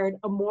toward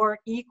a more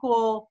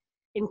equal,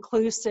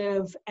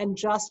 inclusive, and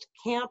just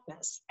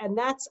campus. And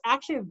that's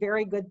actually a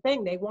very good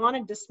thing. They want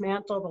to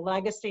dismantle the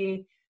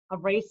legacy of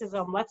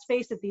racism. Let's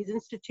face it, these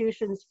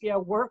institutions,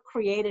 were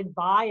created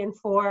by and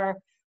for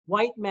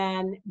white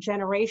men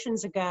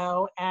generations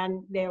ago,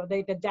 and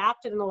they've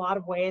adapted in a lot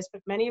of ways,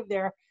 but many of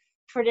their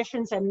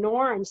traditions and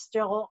norms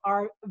still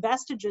are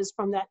vestiges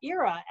from that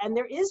era. And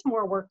there is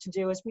more work to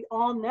do, as we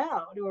all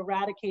know, to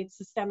eradicate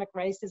systemic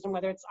racism,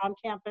 whether it's on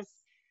campus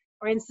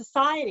or in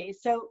society.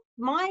 So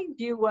my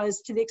view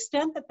was, to the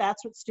extent that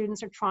that's what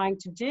students are trying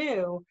to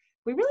do,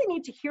 we really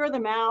need to hear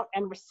them out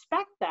and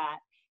respect that.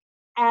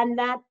 And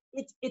that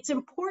it's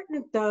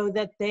important, though,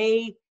 that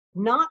they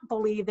not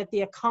believe that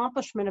the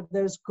accomplishment of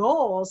those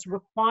goals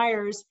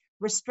requires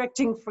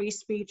restricting free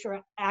speech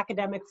or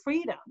academic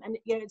freedom. And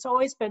it's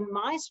always been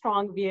my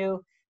strong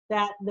view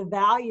that the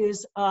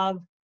values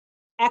of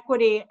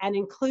equity and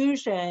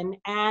inclusion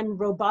and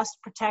robust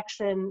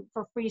protection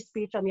for free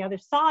speech on the other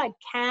side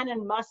can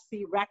and must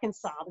be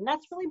reconciled. And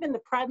that's really been the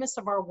premise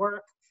of our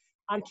work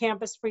on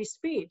campus free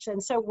speech.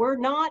 And so we're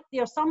not,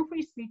 some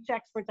free speech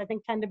experts, I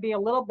think, tend to be a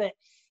little bit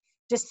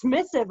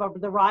dismissive of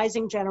the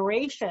rising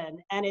generation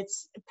and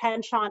its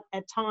penchant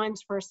at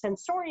times for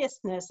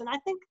censoriousness. And I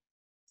think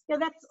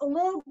that's a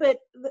little bit,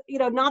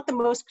 not the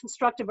most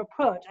constructive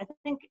approach. I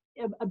think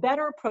a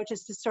better approach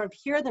is to sort of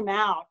hear them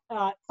out,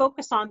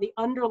 focus on the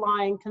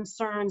underlying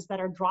concerns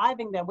that are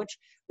driving them, which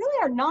really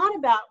are not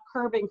about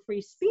curbing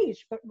free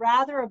speech, but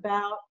rather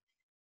about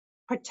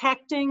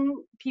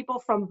protecting people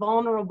from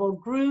vulnerable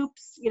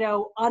groups,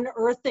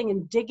 unearthing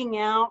and digging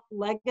out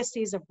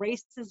legacies of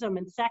racism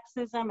and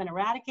sexism and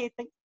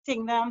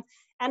eradicating them.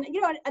 And,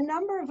 a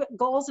number of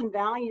goals and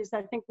values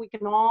that I think we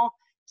can all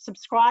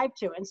subscribe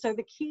to. And so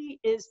the key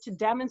is to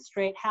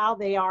demonstrate how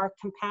they are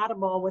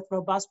compatible with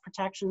robust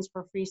protections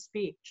for free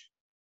speech.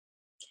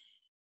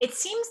 It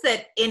seems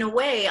that, in a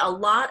way, a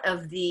lot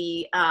of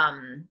the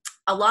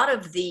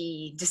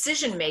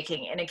decision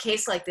making in a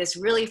case like this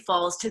really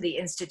falls to the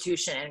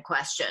institution in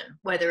question,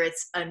 whether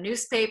it's a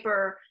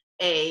newspaper,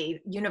 a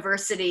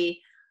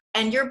university.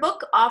 And your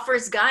book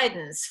offers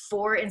guidance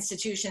for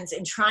institutions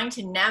in trying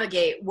to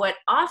navigate what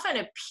often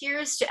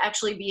appears to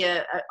actually be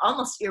a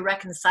almost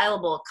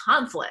irreconcilable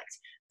conflict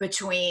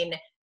between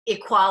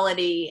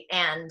equality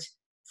and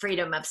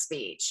freedom of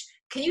speech.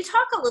 Can you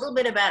talk a little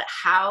bit about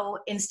how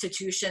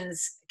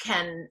institutions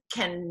can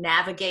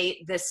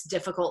navigate this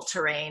difficult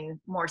terrain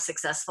more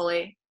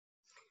successfully?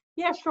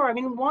 Yeah, sure. I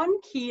mean, one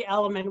key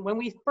element, when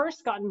we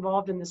first got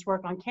involved in this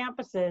work on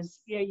campuses,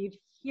 you'd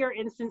hear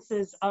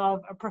instances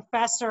of a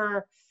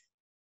professor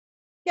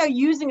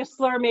using a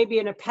slur maybe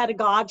in a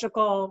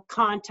pedagogical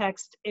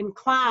context in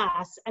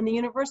class, and the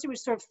university would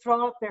sort of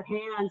throw up their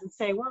hands and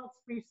say, well, it's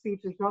free speech,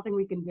 there's nothing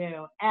we can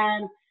do.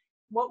 And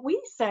what we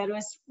said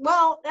was,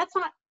 well, that's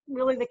not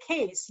really the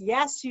case.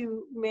 Yes,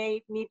 you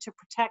may need to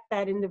protect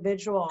that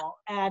individual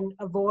and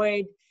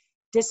avoid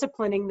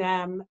disciplining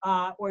them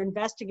or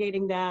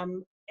investigating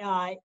them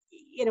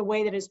in a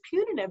way that is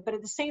punitive. But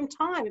at the same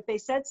time, if they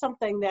said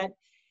something that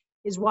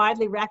is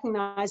widely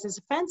recognized as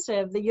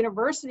offensive, the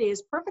university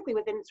is perfectly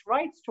within its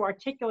rights to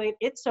articulate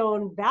its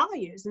own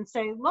values and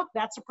say, look,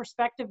 that's a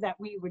perspective that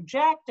we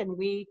reject, and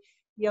we,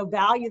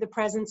 value the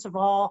presence of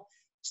all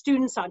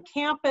students on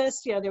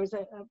campus. There was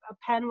a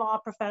Penn law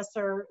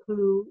professor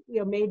who,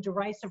 made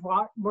derisive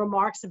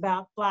remarks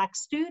about Black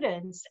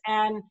students.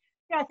 And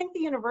I think the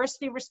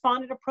university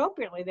responded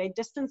appropriately. They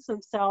distanced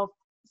themselves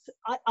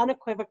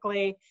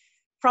unequivocally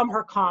from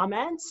her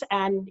comments,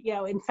 and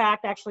in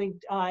fact actually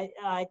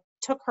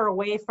took her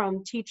away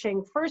from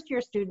teaching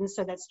first-year students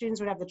so that students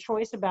would have the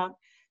choice of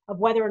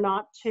whether or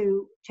not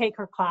to take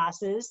her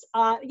classes.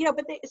 But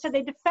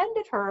they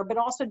defended her, but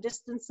also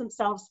distanced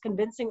themselves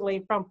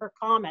convincingly from her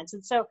comments.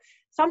 And so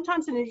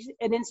sometimes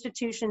an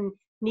institution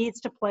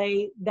needs to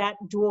play that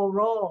dual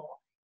role.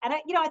 And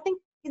I think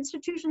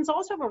institutions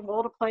also have a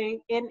role to play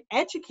in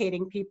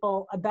educating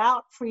people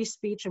about free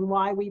speech and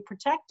why we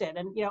protect it.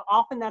 And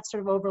often that's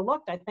sort of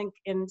overlooked. I think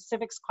in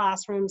civics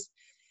classrooms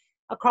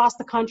across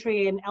the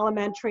country in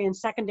elementary and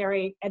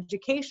secondary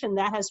education,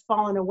 that has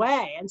fallen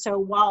away. And so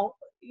while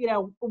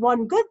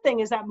one good thing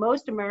is that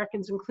most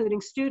Americans,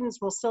 including students,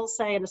 will still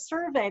say in a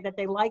survey that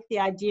they like the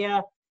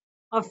idea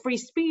of free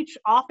speech,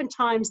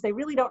 oftentimes they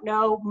really don't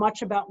know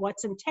much about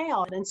what's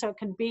entailed. And so it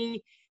can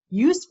be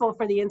useful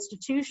for the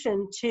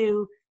institution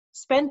to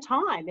spend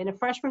time in a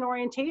freshman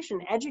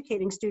orientation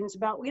educating students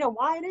about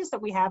why it is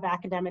that we have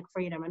academic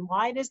freedom, and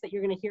why it is that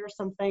you're going to hear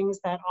some things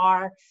that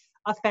are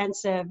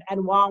offensive,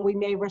 and while we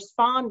may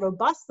respond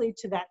robustly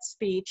to that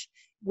speech,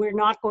 we're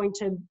not going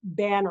to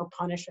ban or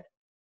punish it.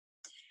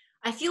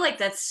 I feel like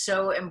that's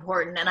so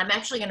important, and I'm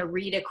actually going to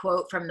read a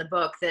quote from the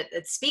book that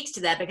speaks to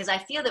that, because I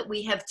feel that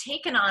we have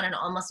taken on an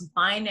almost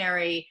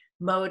binary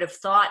mode of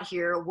thought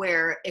here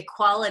where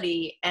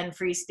equality and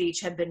free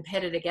speech have been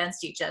pitted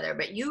against each other.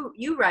 But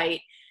you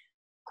write,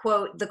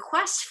 quote, "The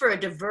quest for a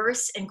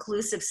diverse,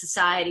 inclusive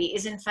society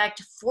is in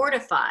fact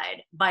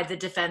fortified by the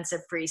defense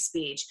of free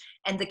speech,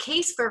 and the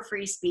case for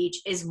free speech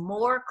is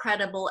more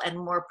credible and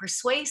more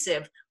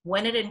persuasive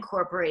when it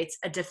incorporates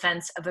a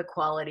defense of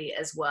equality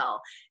as well."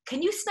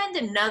 Can you spend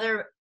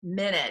another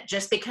minute,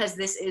 just because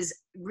this is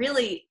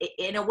really,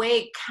 in a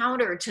way,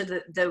 counter to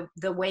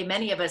the way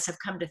many of us have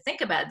come to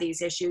think about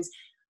these issues,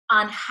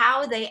 on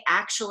how they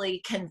actually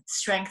can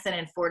strengthen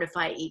and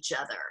fortify each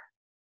other?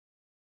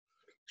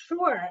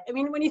 Sure. I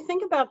mean, when you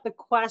think about the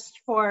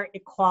quest for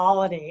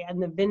equality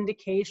and the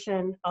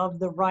vindication of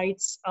the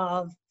rights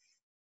of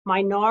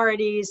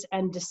minorities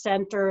and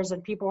dissenters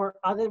and people who are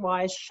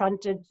otherwise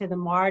shunted to the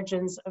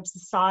margins of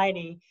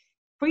society,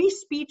 free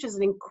speech is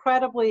an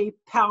incredibly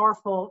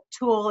powerful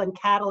tool and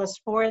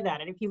catalyst for that.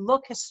 And if you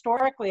look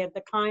historically at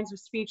the kinds of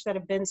speech that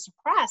have been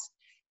suppressed,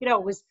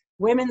 it was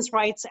women's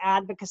rights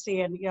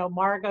advocacy and,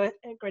 Margaret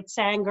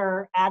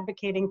Sanger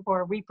advocating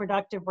for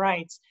reproductive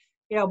rights.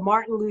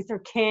 Martin Luther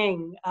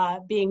King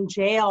being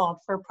jailed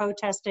for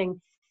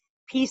protesting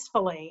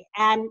peacefully.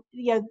 And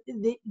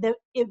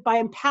by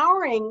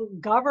empowering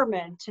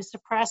government to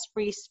suppress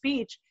free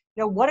speech,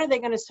 what are they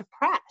going to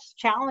suppress?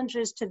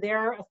 Challenges to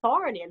their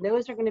authority. And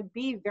those are going to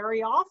be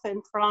very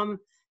often from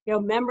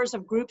members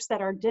of groups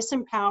that are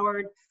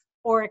disempowered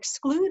or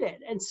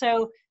excluded. And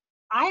so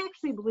I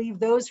actually believe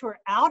those who are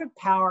out of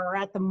power or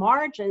at the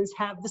margins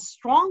have the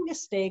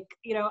strongest stake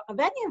of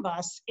any of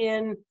us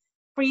in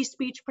free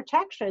speech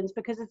protections,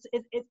 because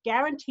it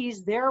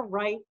guarantees their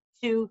right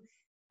to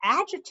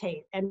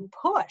agitate and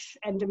push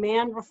and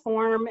demand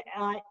reform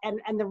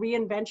and the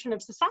reinvention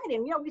of society.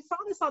 And we saw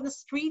this on the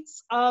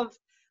streets of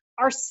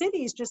our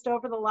cities just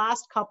over the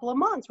last couple of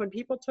months, when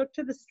people took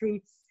to the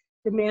streets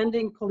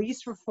demanding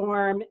police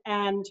reform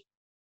and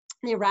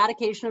the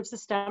eradication of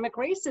systemic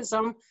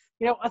racism.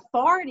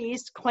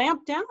 Authorities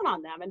clamped down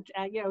on them, and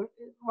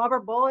rubber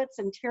bullets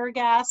and tear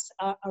gas,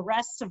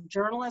 arrests of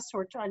journalists who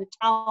are trying to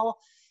tell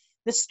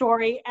the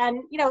story.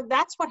 And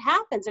that's what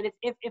happens. And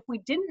if we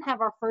didn't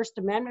have our First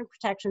Amendment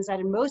protections that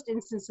in most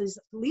instances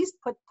at least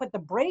put the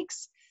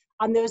brakes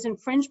on those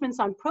infringements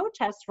on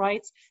protest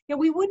rights,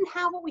 we wouldn't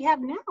have what we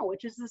have now,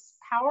 which is this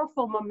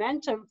powerful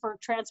momentum for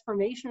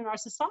transformation in our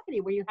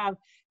society, where you have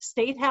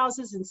state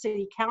houses and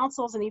city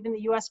councils and even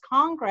the US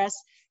Congress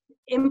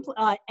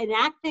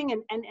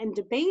enacting and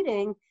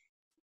debating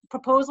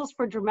proposals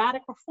for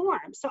dramatic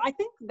reform. So I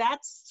think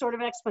that's sort of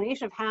an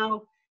explanation of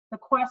how the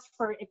quest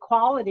for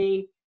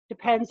equality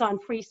depends on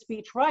free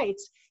speech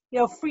rights.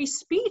 Free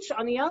speech,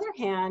 on the other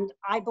hand,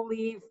 I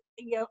believe,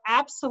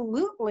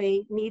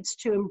 absolutely needs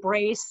to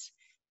embrace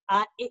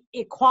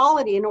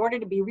equality in order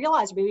to be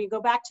realized. I mean, we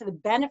go back to the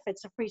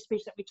benefits of free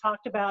speech that we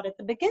talked about at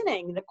the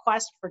beginning: the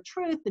quest for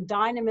truth, the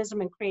dynamism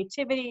and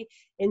creativity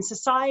in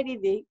society,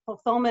 the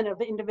fulfillment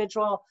of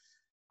individual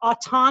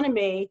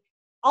autonomy.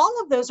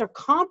 All of those are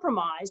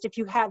compromised if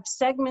you have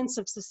segments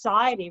of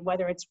society,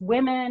 whether it's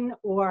women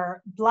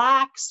or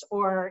Blacks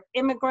or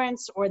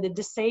immigrants or the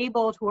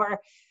disabled, who are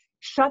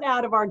shut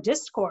out of our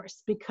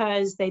discourse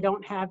because they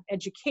don't have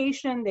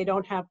education, they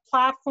don't have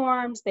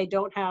platforms, they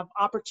don't have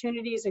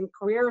opportunities in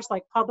careers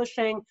like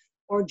publishing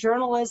or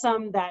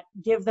journalism that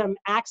give them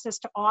access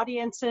to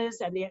audiences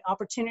and the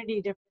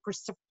opportunity to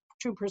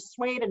to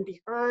persuade and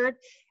be heard.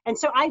 And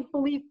so I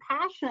believe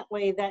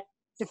passionately that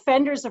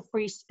defenders of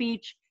free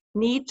speech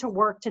need to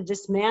work to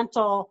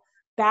dismantle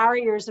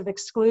barriers of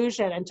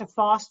exclusion and to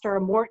foster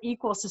a more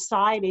equal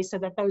society so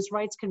that those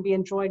rights can be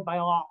enjoyed by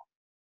all.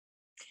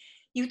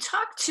 You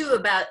talk too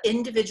about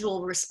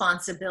individual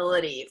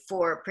responsibility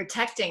for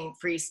protecting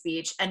free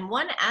speech. And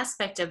one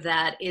aspect of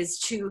that is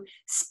to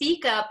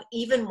speak up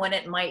even when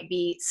it might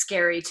be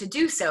scary to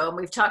do so. And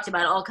we've talked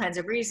about all kinds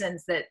of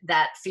reasons that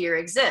that fear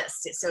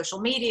exists. It's social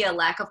media,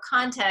 lack of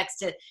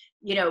context,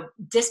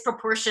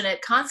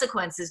 disproportionate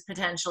consequences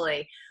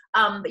potentially.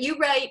 But you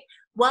write,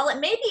 while it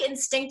may be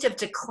instinctive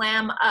to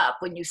clam up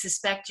when you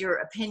suspect your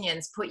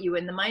opinions put you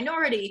in the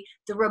minority,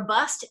 the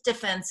robust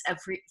defense of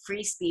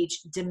free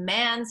speech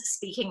demands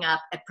speaking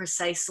up at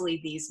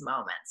precisely these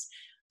moments.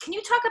 Can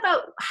you talk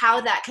about how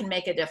that can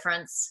make a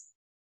difference?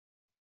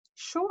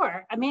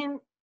 Sure. I mean,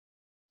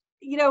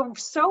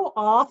 so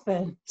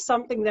often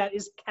something that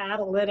is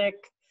catalytic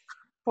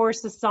for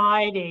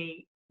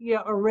society,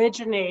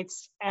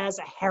 originates as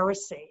a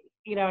heresy,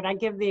 and I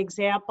give the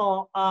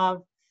example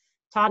of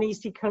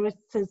Ta-Nehisi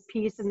Coates'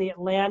 piece in The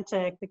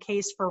Atlantic, The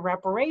Case for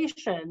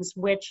Reparations,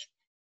 which,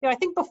 I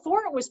think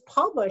before it was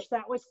published,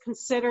 that was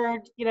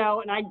considered,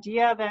 an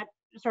idea that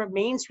sort of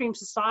mainstream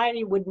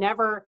society would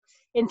never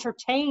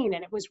entertain,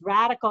 and it was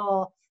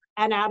radical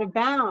and out of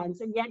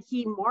bounds. And yet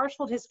he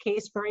marshaled his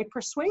case very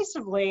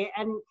persuasively.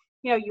 And,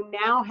 you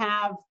now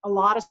have a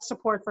lot of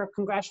support for a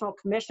congressional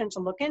commission to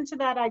look into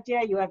that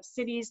idea. You have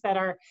cities that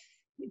are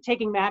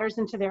taking matters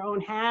into their own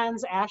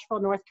hands,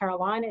 Asheville, North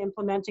Carolina,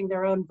 implementing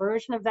their own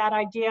version of that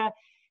idea.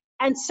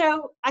 And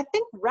so I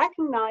think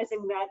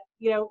recognizing that,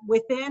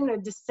 within a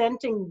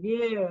dissenting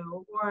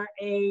view or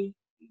a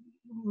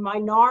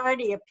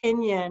minority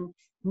opinion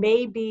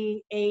may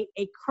be a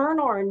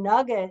kernel or a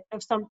nugget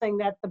of something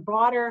that the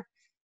broader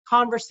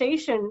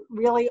conversation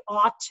really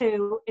ought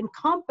to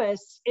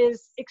encompass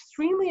is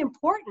extremely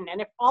important.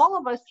 And if all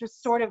of us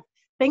just sort of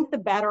think the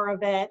better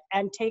of it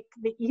and take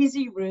the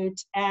easy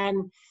route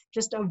and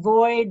just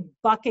avoid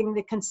bucking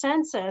the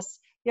consensus,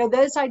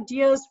 those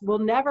ideas will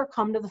never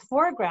come to the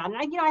foreground.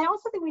 And I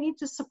also think we need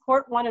to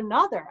support one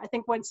another. I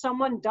think when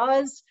someone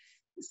does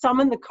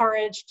summon the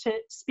courage to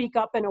speak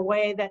up in a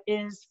way that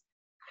is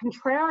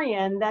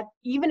contrarian, that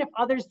even if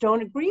others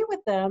don't agree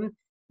with them,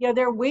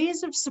 there are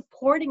ways of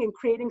supporting and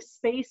creating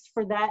space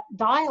for that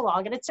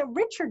dialogue. And it's a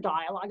richer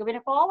dialogue. I mean,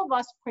 if all of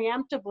us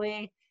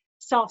preemptively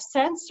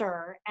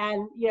self-censor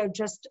and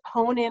just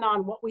hone in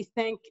on what we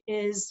think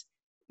is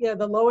the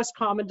lowest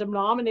common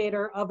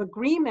denominator of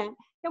agreement,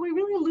 then we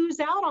really lose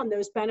out on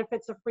those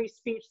benefits of free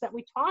speech that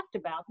we talked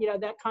about,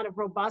 that kind of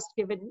robust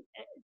give and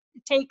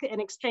take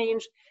and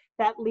exchange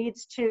that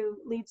leads to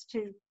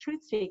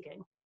truth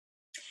seeking.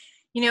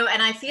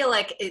 And I feel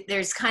like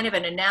there's kind of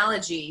an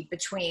analogy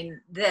between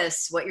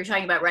this, what you're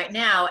talking about right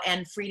now,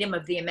 and freedom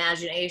of the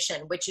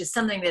imagination, which is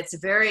something that's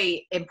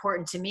very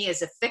important to me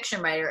as a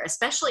fiction writer,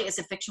 especially as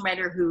a fiction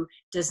writer who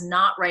does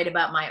not write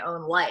about my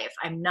own life.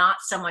 I'm not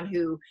someone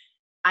who,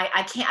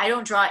 I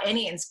don't draw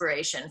any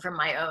inspiration from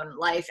my own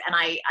life. And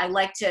I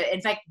like to,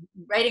 in fact,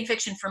 writing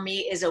fiction for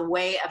me is a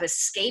way of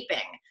escaping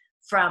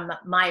from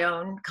my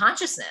own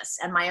consciousness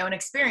and my own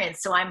experience.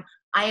 So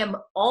I am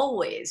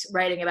always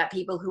writing about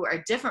people who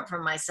are different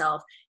from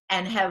myself,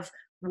 and have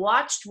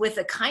watched with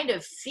a kind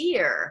of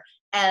fear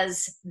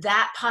as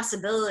that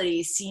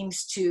possibility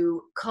seems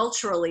to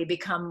culturally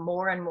become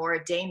more and more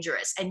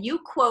dangerous. And you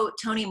quote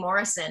Toni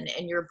Morrison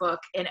in your book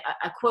in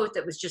a quote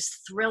that was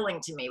just thrilling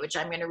to me, which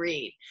I'm going to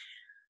read.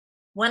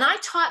 When I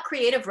taught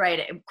creative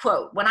writing,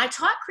 quote, "When I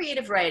taught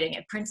creative writing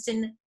at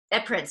Princeton,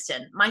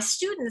 my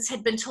students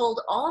had been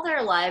told all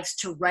their lives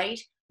to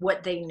write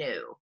what they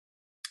knew.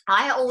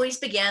 I always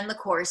began the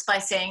course by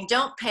saying,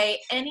 don't pay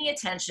any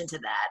attention to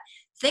that.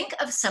 Think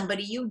of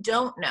somebody you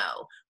don't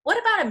know. What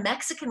about a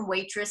Mexican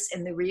waitress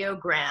in the Rio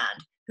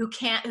Grande who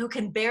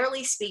can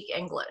barely speak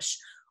English?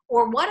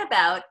 Or what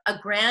about a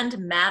grand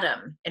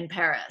madam in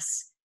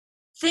Paris?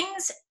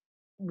 Things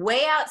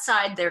way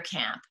outside their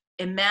camp.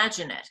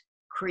 Imagine it,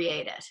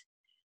 create it."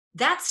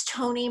 That's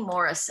Toni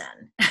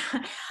Morrison.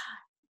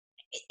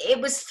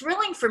 It was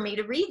thrilling for me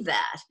to read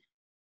that.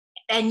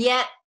 And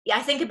yet,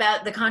 I think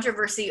about the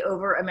controversy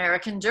over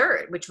American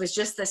Dirt, which was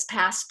just this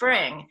past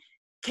spring.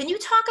 Can you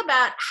talk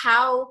about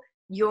how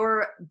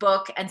your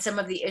book and some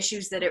of the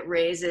issues that it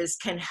raises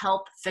can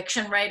help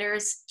fiction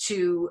writers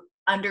to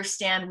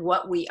understand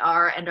what we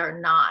are and are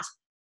not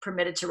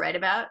permitted to write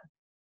about?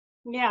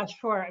 Yeah,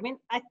 sure. I mean,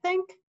 I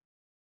think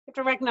you have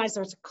to recognize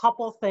there's a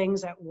couple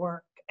things at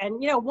work. And,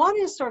 one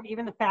is sort of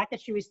even the fact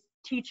that she was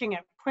teaching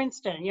at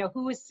Princeton,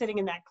 who was sitting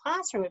in that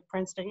classroom at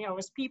Princeton, it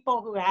was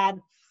people who had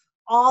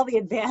all the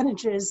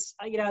advantages,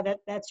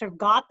 that sort of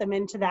got them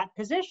into that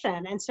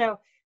position. And so I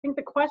think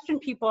the question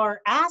people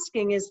are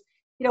asking is,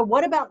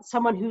 what about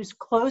someone who's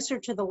closer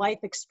to the life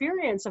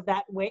experience of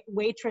that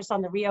waitress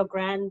on the Rio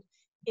Grande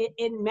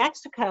in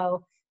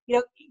Mexico?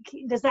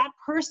 Does that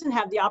person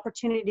have the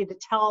opportunity to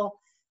tell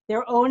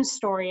their own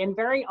story? And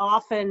very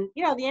often,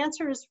 the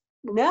answer is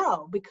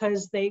know,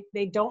 because they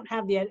don't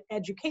have the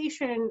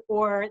education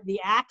or the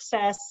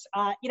access,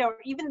 or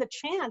even the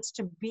chance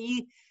to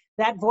be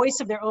that voice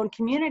of their own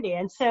community.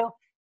 And so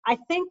I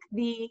think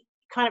the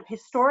kind of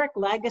historic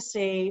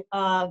legacy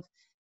of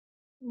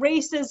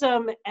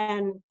racism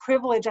and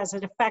privilege as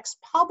it affects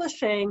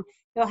publishing,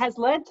 has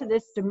led to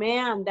this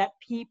demand that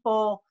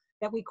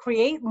we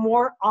create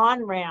more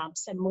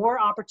on-ramps and more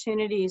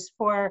opportunities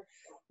for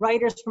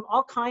writers from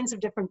all kinds of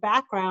different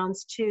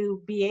backgrounds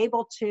to be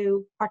able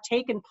to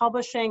partake in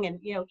publishing and,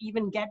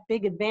 even get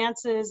big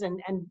advances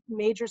and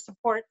major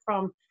support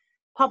from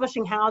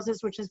publishing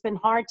houses, which has been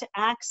hard to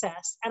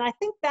access. And I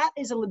think that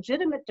is a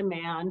legitimate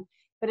demand,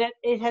 but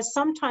it has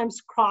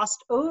sometimes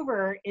crossed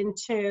over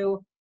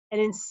into an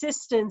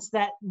insistence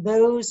that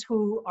those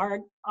who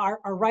are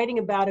writing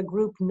about a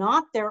group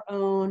not their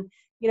own,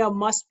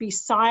 must be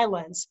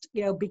silenced,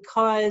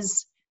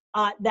 because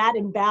that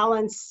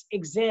imbalance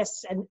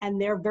exists,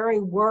 and their very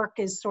work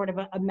is sort of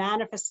a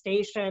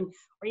manifestation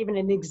or even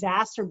an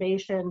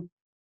exacerbation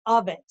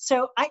of it.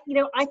 So I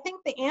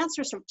think the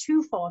answers are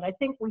twofold. I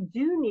think we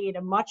do need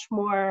a much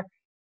more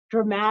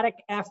dramatic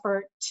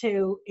effort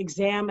to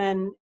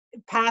examine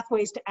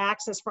pathways to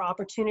access for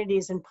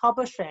opportunities in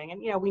publishing.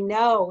 And, we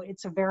know it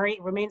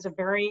remains a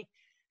very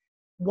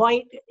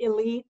white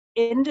elite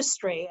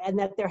industry, and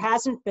that there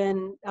hasn't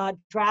been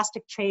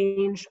drastic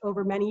change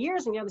over many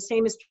years. And, the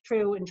same is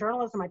true in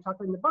journalism. I talk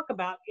in the book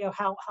about,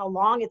 how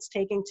long it's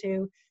taking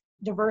to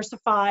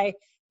diversify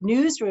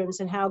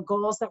newsrooms and how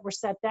goals that were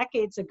set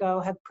decades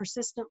ago have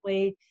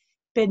persistently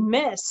been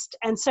missed.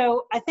 And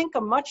so I think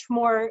a much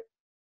more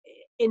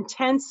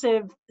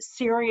intensive,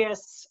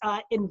 serious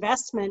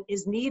investment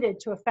is needed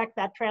to affect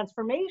that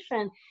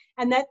transformation.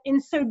 And that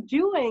in so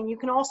doing, you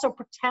can also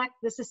protect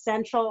this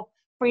essential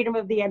freedom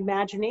of the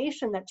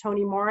imagination that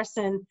Toni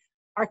Morrison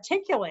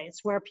articulates,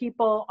 where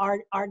people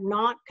are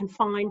not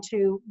confined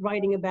to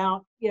writing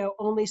about,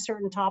 only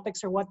certain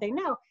topics or what they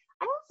know.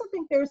 I also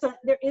think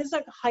there is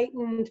a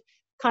heightened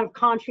kind of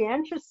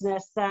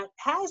conscientiousness that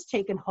has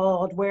taken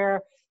hold,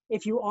 where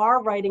if you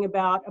are writing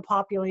about a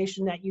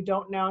population that you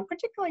don't know, and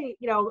particularly,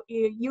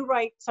 you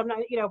write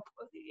sometimes,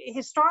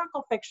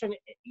 historical fiction,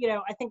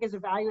 I think is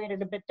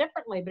evaluated a bit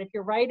differently. But if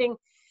you're writing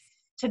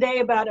today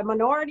about a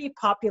minority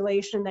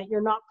population that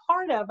you're not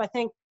part of, I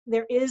think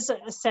there is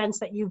a sense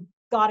that you've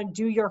got to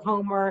do your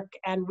homework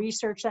and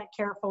research that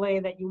carefully,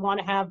 that you want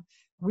to have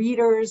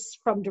readers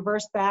from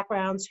diverse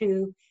backgrounds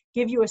who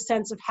give you a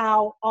sense of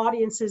how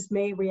audiences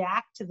may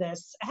react to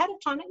this ahead of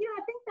time. And,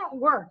 I think that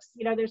works.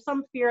 There's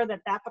some fear that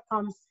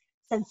becomes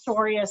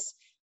censorious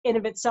in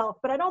of itself,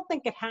 but I don't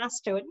think it has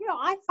to. And,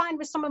 I find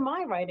with some of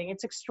my writing,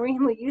 it's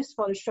extremely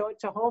useful to show it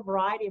to a whole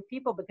variety of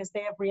people, because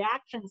they have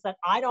reactions that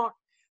I don't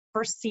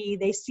foresee.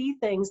 They see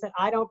things that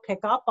I don't pick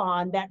up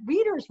on that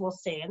readers will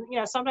see.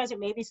 And, sometimes it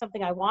may be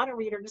something I want a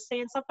reader to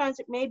see, and sometimes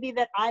it may be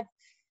that I've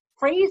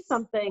phrased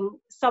something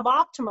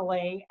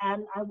suboptimally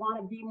and I want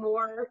to be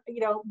more,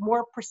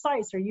 more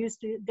precise or use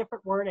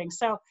different wording.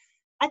 So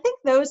I think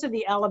those are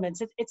the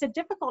elements. It's a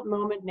difficult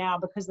moment now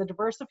because the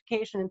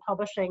diversification in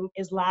publishing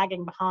is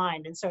lagging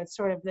behind. And so it's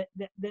sort of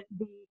the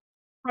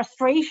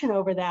frustration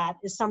over that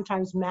is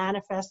sometimes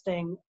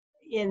manifesting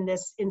in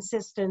this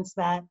insistence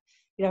that,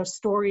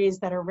 stories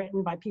that are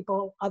written by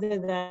people other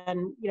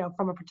than,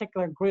 from a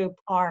particular group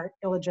are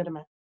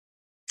illegitimate.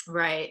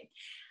 Right.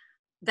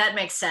 That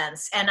makes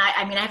sense. And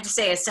I mean, I have to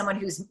say, as someone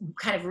who's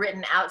kind of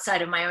written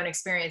outside of my own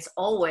experience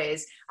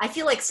always, I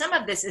feel like some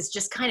of this is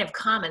just kind of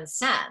common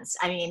sense.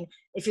 I mean,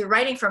 if you're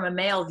writing from a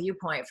male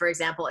viewpoint, for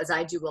example, as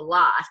I do a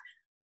lot,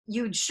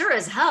 you'd sure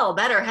as hell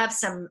better have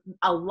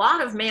a lot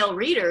of male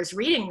readers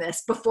reading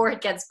this before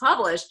it gets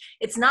published.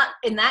 It's not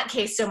in that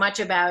case so much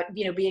about,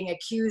 being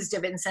accused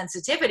of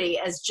insensitivity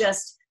as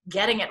just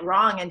getting it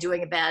wrong and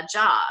doing a bad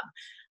job.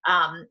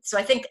 So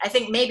I think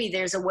maybe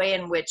there's a way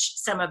in which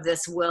some of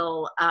this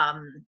will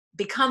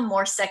become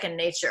more second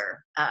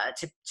nature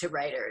to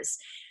writers.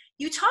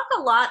 You talk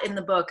a lot in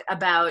the book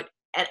about,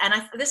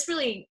 this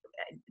really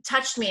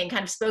touched me and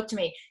kind of spoke to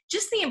me,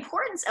 just the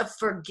importance of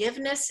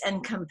forgiveness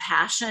and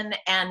compassion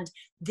and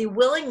the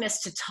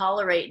willingness to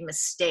tolerate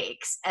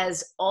mistakes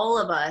as all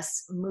of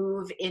us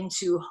move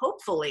into,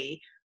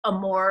 hopefully, a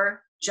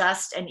more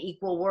just and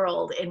equal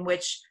world in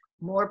which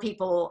more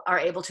people are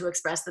able to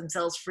express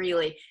themselves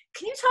freely.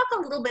 Can you talk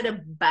a little bit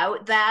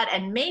about that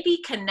and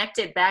maybe connect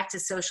it back to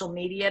social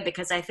media?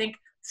 Because I think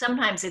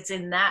sometimes it's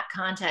in that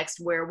context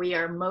where we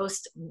are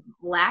most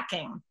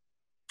lacking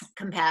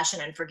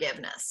compassion and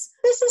forgiveness.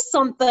 This is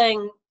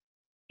something,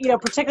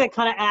 particularly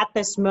kind of at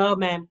this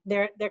moment,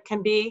 there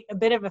can be a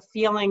bit of a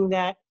feeling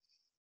that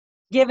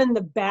given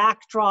the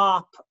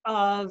backdrop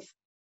of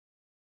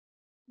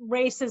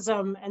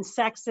racism and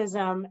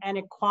sexism and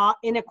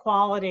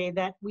inequality,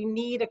 that we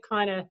need a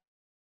kind of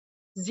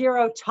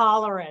zero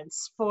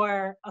tolerance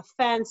for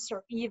offense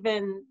or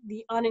even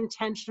the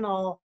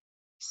unintentional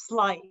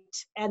slight,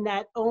 and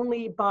that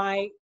only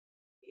by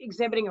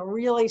exhibiting a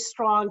really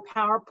strong,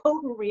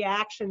 potent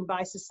reaction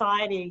by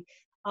society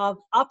of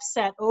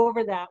upset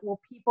over that will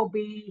people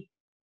be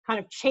kind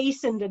of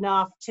chastened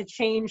enough to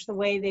change the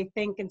way they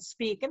think and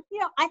speak. And,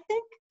 I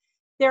think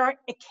there are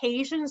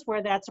occasions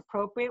where that's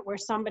appropriate, where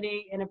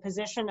somebody in a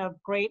position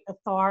of great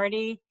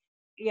authority,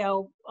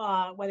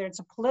 whether it's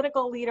a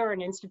political leader,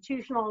 an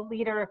institutional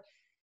leader,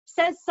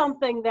 says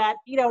something that,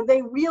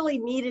 they really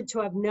needed to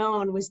have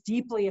known was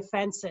deeply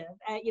offensive,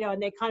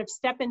 and they kind of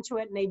step into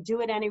it and they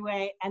do it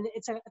anyway. And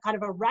it's a kind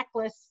of a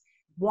reckless,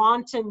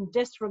 wanton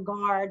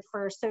disregard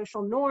for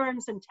social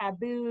norms and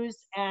taboos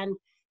and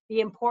the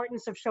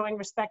importance of showing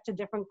respect to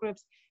different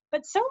groups.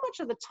 But so much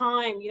of the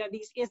time,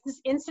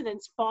 these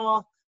incidents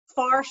fall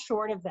far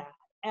short of that.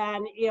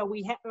 And,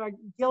 we are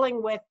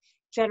dealing with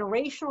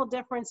generational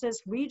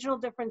differences, regional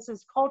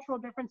differences, cultural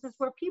differences,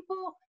 where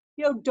people,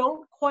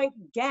 don't quite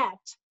get,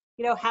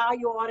 how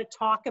you ought to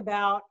talk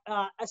about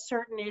a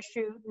certain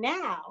issue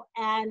now.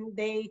 And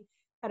they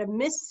kind of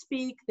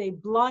misspeak, they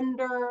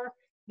blunder,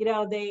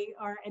 they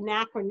are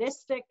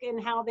anachronistic in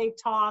how they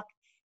talk.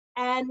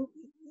 And,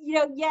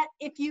 yet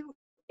if you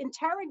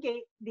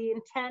interrogate the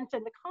intent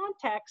and the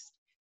context,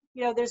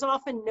 there's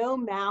often no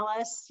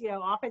malice,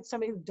 often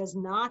somebody who does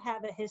not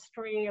have a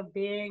history of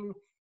being,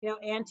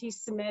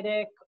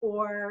 anti-Semitic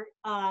or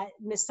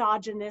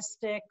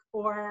misogynistic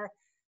or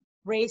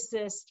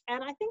racist.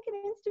 And I think in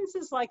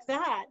instances like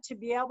that, to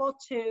be able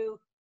to,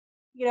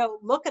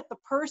 look at the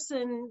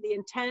person, the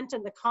intent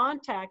and the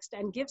context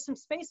and give some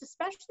space,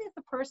 especially if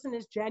the person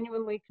is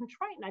genuinely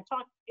contrite. And I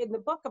talk in the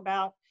book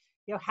about,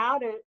 how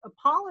to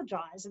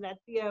apologize, and that,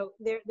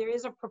 there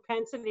is a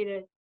propensity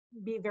to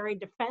be very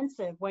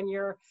defensive when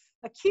you're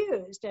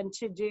accused, and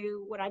to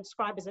do what I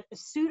describe as a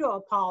pseudo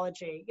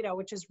apology,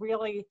 which is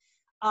really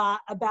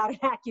about an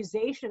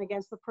accusation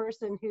against the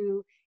person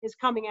who is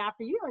coming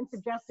after you and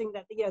suggesting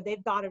that,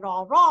 they've got it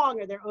all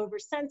wrong or they're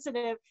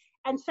oversensitive.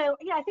 And so,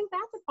 I think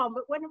that's a problem.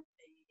 But when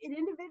an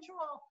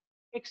individual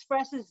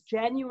expresses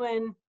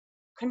genuine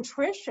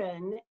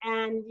contrition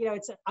and,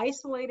 it's an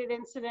isolated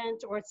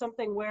incident, or it's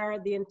something where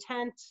the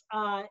intent,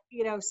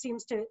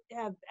 seems to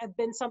have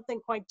been something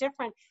quite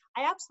different,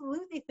 I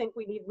absolutely think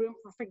we need room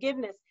for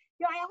forgiveness.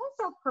 I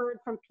also heard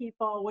from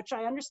people, which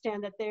I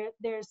understand, that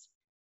there's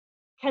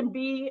can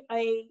be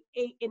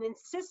an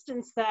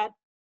insistence that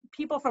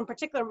people from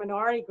particular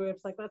minority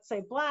groups, like let's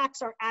say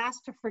Blacks, are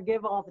asked to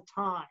forgive all the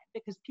time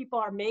because people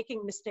are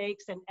making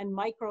mistakes and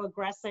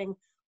microaggressing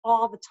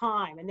all the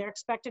time. And they're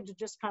expected to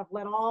just kind of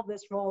let all of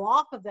this roll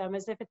off of them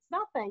as if it's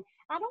nothing.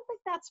 I don't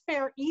think that's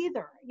fair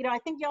either. I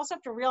think you also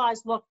have to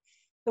realize, look,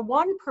 the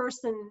one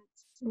person's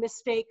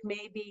mistake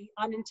may be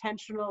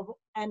unintentional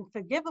and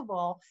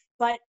forgivable,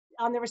 but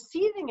on the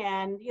receiving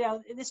end,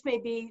 this may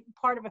be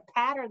part of a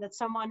pattern that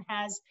someone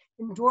has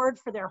endured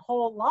for their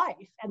whole life,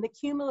 and the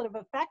cumulative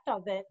effect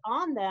of it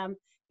on them,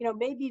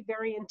 may be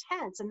very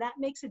intense. And that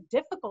makes it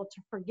difficult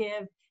to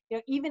forgive,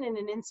 even in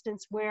an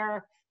instance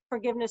where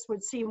forgiveness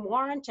would seem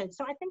warranted.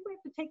 So I think we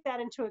have to take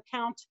that into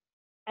account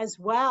as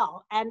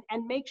well, and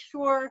make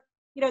sure,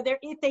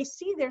 if they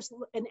see there's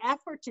an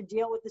effort to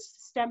deal with the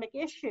systemic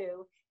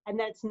issue, and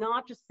that it's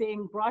not just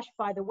being brushed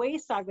by the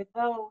wayside with,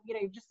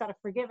 you've just got to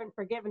forgive and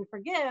forgive and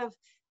forgive,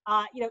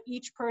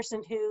 each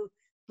person who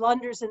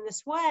blunders in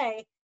this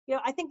way,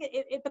 I think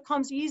it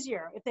becomes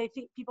easier if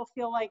people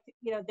feel like,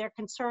 their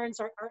concerns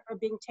are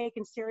being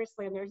taken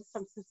seriously and there's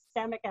some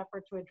systemic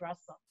effort to address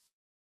them.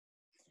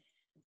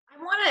 I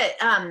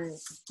want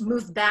to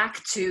move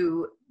back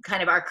to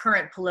kind of our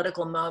current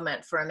political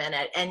moment for a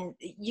minute. And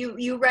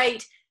you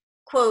write,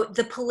 quote,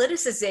 "The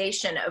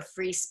politicization of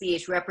free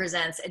speech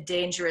represents a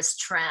dangerous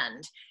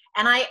trend."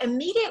 And I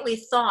immediately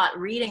thought,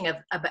 reading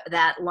about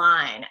that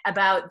line,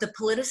 about the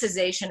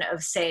politicization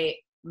of,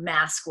 say,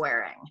 mask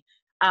wearing.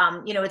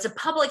 It's a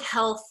public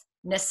health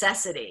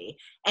necessity,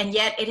 and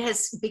yet it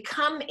has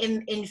become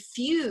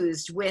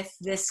infused with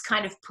this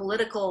kind of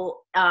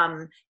political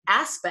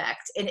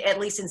aspect, at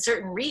least in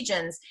certain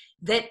regions,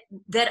 that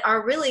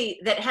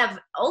have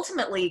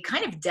ultimately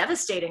kind of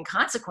devastating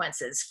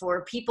consequences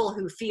for people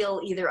who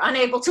feel either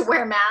unable to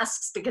wear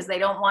masks because they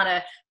don't want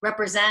to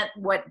represent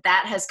what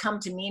that has come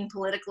to mean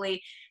politically.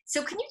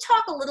 So can you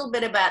talk a little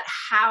bit about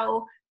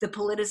how the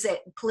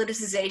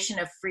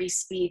politicization of free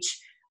speech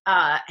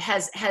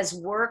has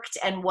worked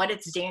and what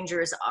its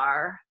dangers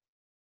are?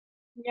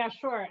 Yeah,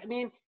 sure. I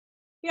mean,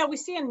 we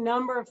see a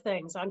number of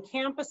things on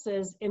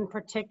campuses. In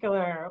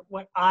particular,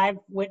 what I've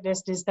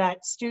witnessed is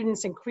that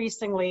students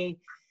increasingly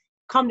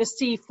come to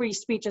see free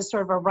speech as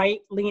sort of a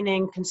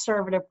right-leaning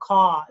conservative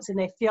cause, and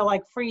they feel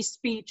like free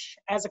speech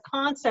as a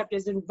concept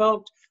is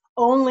invoked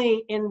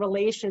only in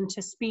relation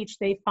to speech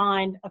they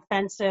find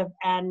offensive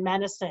and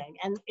menacing.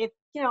 And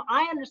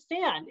I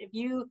understand if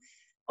you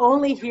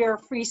only hear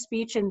free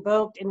speech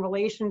invoked in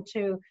relation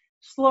to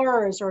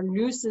slurs or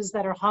nooses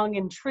that are hung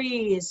in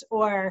trees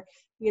or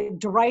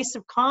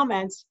derisive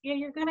comments,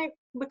 you're going to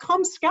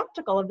become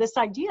skeptical of this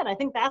idea. And I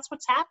think that's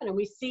what's happening.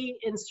 We see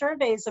in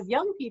surveys of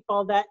young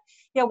people that,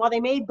 while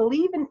they may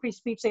believe in free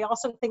speech, they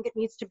also think it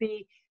needs to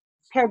be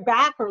pared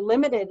back or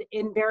limited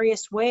in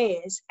various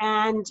ways.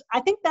 And I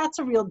think that's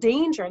a real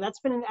danger. That's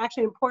been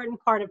actually an important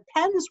part of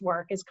Penn's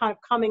work, is kind of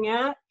coming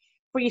at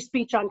free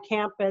speech on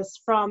campus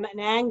from an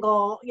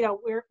angle,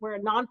 we're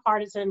a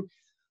nonpartisan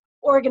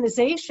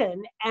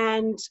organization,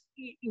 and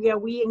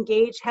we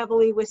engage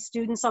heavily with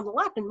students on the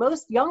left, and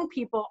most young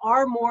people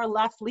are more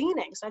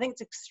left-leaning. So I think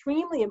it's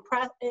extremely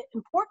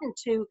important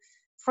to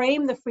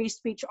frame the free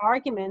speech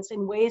arguments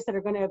in ways that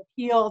are going to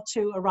appeal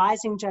to a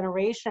rising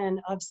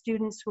generation of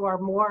students who are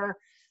more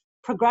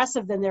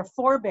progressive than their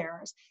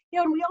forebears.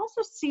 And we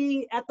also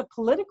see at the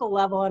political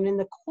level and in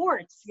the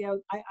courts,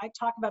 I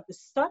talk about the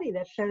study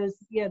that shows,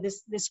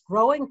 this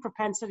growing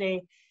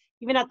propensity,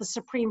 even at the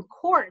Supreme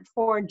Court,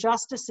 for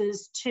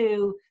justices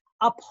to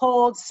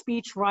uphold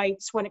speech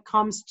rights when it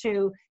comes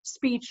to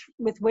speech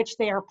with which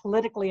they are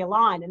politically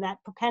aligned. And that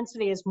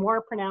propensity is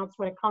more pronounced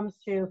when it comes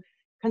to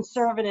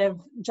conservative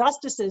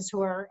justices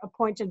who are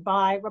appointed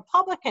by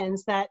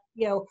Republicans, that,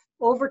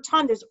 over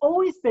time, there's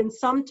always been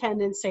some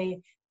tendency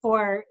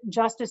for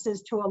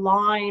justices to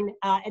align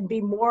and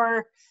be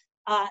more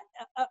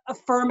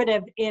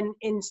affirmative in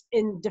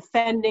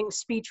defending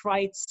speech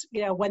rights,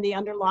 when the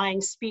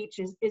underlying speech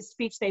is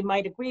speech they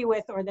might agree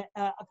with or that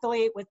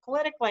affiliate with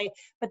politically.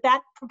 But that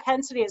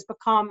propensity has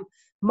become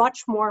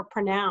much more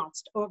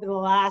pronounced over the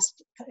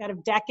last kind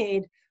of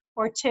decade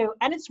or two,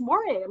 and it's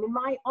worrying. I mean,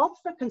 my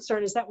ultimate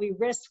concern is that we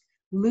risk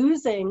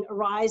losing a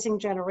rising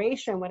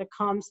generation when it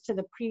comes to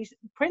the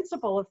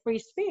principle of free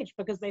speech,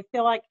 because they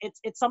feel like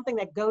it's something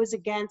that goes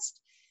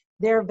against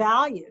their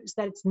values,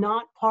 that it's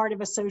not part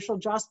of a social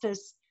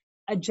justice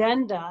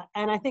agenda.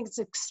 And I think it's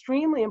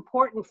extremely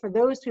important for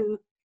those who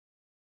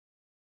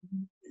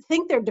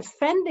think they're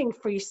defending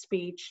free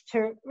speech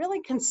to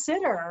really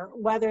consider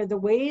whether the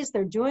ways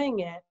they're doing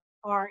it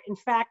are in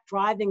fact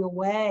driving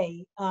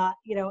away, a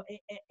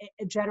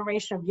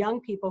generation of young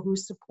people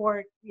whose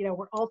support,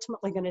 we're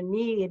ultimately going to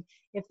need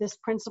if this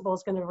principle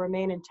is going to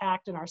remain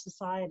intact in our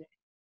society.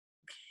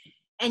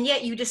 And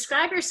yet you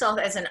describe yourself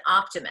as an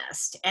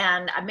optimist,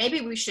 and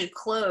maybe we should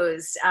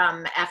close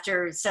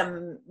after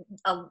some,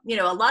 a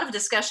lot of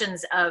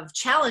discussions of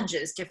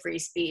challenges to free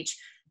speech,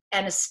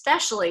 and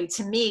especially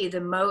to me,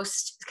 the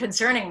most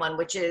concerning one,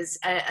 which is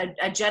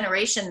a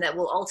generation that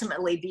will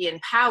ultimately be in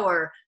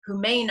power who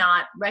may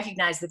not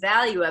recognize the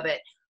value of it.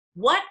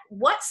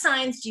 What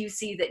signs do you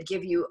see that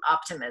give you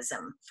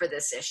optimism for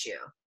this issue?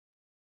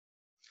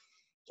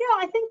 Yeah,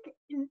 I think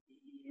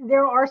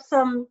there are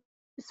some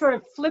sort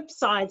of flip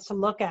sides to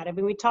look at. I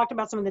mean, we talked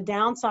about some of the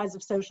downsides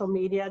of social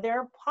media. There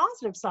are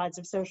positive sides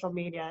of social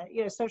media.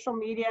 Social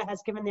media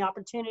has given the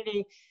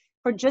opportunity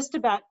for just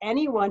about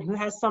anyone who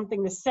has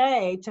something to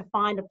say to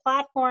find a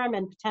platform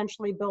and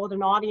potentially build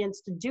an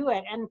audience to do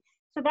it. And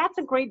so that's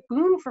a great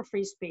boon for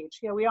free speech.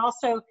 We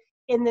also,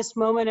 in this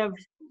moment of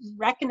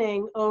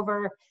reckoning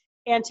over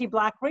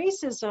anti-Black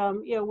racism,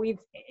 we've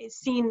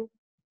seen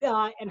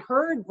and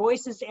heard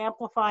voices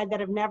amplified that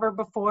have never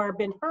before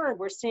been heard.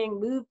 We're seeing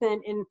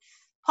movement in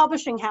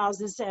publishing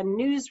houses and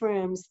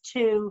newsrooms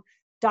to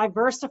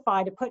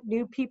diversify, to put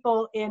new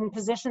people in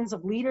positions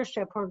of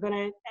leadership who are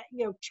going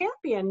to,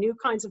 champion new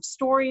kinds of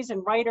stories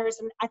and writers,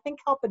 and I think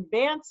help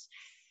advance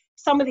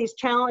some of these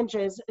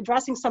challenges,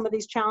 addressing some of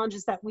these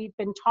challenges that we've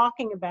been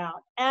talking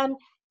about. And,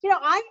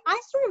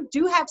 I sort of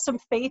do have some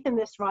faith in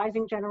this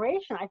rising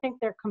generation. I think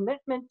their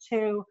commitment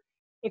to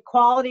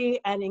equality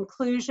and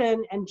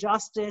inclusion and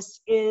justice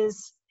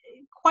is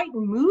quite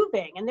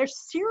moving, and they're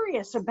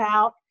serious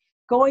about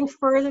going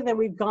further than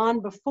we've gone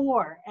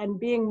before and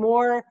being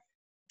more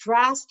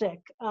drastic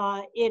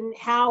in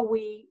how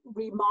we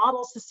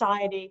remodel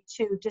society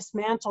to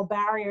dismantle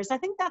barriers. I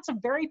think that's a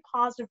very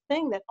positive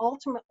thing that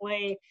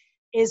ultimately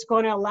is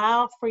going to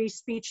allow free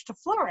speech to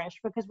flourish,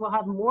 because we'll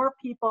have more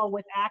people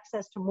with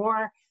access to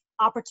more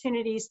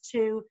opportunities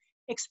to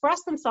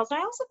express themselves. And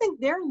I also think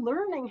they're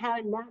learning how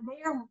to,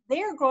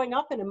 they are growing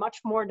up in a much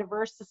more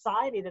diverse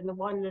society than the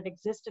one that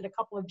existed a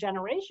couple of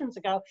generations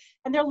ago.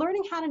 And they're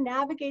learning how to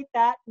navigate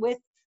that with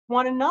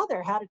one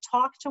another, how to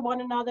talk to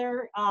one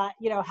another,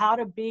 how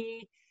to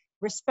be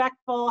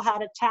respectful, how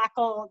to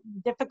tackle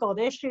difficult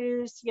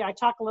issues. I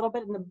talk a little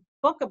bit in the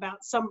book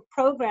about some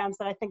programs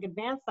that I think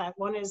advance that.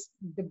 One is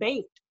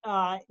debate,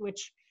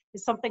 which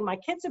is something my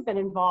kids have been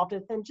involved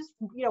with, and just,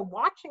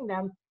 watching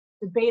them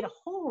debate a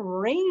whole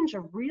range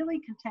of really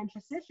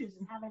contentious issues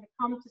and having to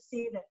come to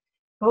see that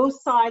both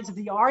sides of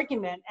the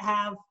argument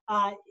have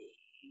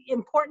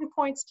important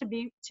points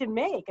to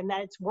make, and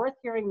that it's worth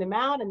hearing them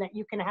out, and that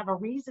you can have a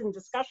reasoned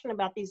discussion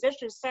about these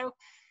issues. So,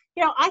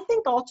 I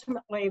think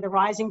ultimately the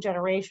rising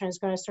generation is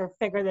going to sort of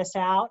figure this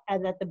out,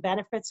 and that the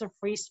benefits of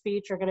free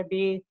speech are going to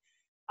be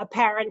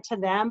apparent to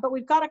them. But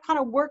we've got to kind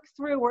of work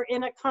through, we're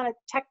in a kind of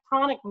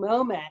tectonic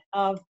moment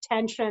of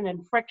tension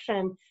and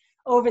friction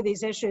over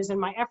these issues. And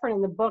my effort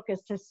in the book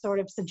is to sort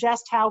of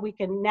suggest how we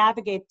can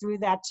navigate through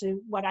that to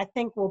what I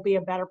think will be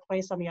a better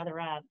place on the other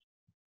end.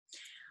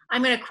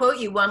 I'm going to quote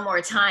you one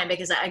more time,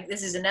 because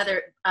this is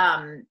another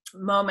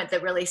moment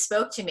that really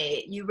spoke to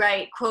me. You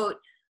write, quote,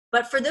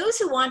 "But for those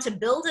who want to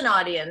build an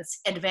audience,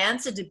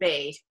 advance a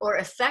debate, or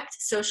effect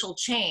social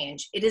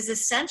change, it is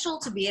essential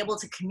to be able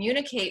to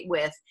communicate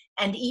with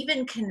and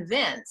even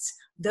convince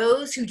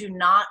those who do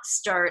not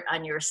start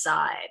on your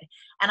side.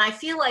 And I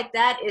feel like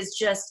that is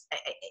just,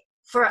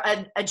 for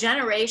a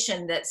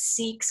generation that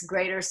seeks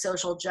greater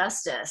social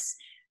justice,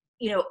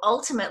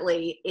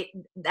 ultimately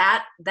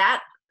that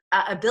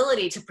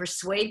ability to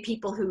persuade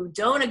people who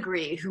don't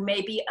agree, who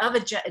may be of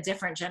a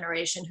different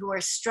generation, who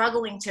are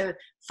struggling to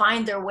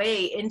find their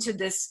way into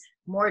this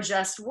more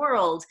just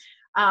world.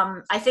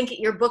 I think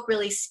your book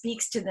really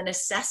speaks to the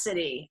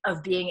necessity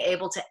of being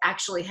able to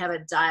actually have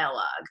a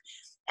dialogue.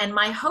 And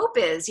my hope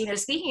is,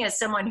 speaking as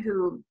someone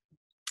who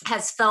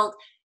has felt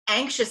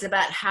anxious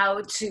about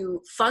how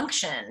to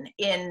function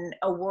in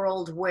a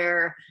world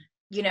where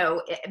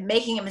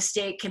making a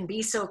mistake can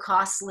be so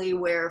costly,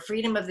 where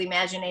freedom of the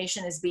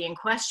imagination is being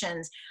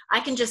questioned,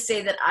 I can just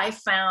say that I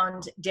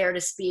found Dare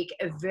to Speak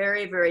a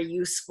very, very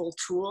useful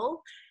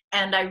tool.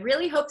 And I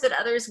really hope that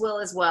others will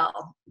as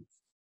well.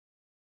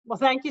 Well,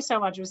 thank you so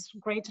much. It was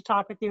great to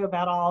talk with you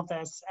about all of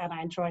this, and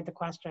I enjoyed the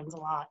questions a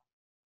lot.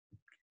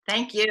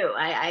 Thank you.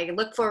 I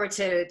look forward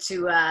to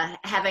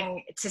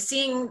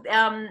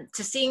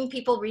seeing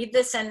people read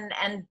this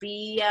and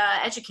be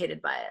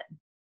educated by it.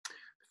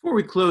 Before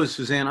we close,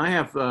 Suzanne, I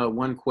have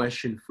one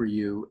question for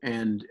you,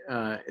 and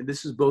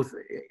this is both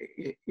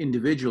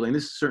individually, and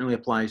this certainly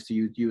applies to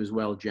you as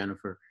well,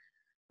 Jennifer,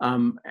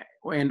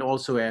 and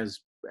also as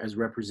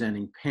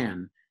representing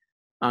Penn.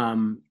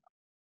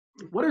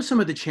 What are some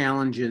of the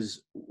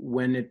challenges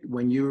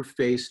when you're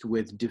faced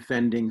with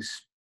defending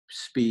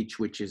speech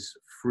which is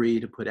free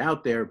to put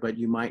out there, but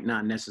you might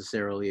not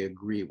necessarily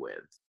agree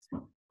with?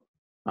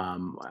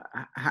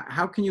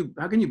 How do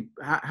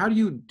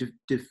you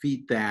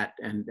defeat that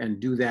and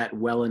do that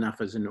well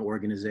enough as an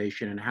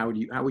organization? And how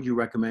would you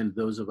recommend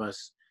those of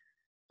us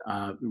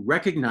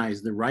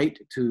recognize the right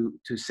to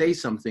say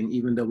something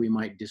even though we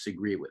might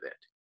disagree with it?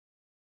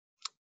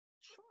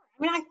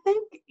 I mean, I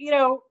think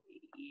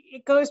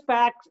it goes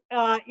back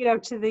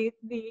to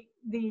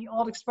the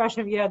old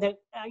expression of that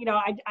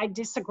I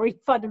disagree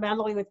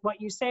fundamentally with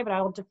what you say, but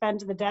I will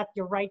defend to the death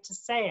your right to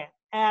say it.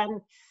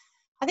 And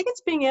I think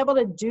it's being able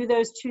to do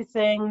those two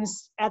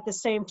things at the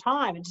same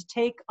time, and to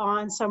take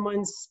on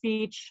someone's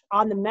speech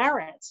on the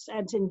merits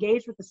and to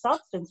engage with the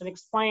substance and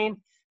explain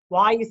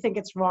why you think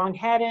it's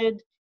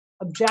wrong-headed,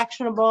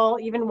 objectionable,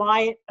 even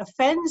why it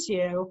offends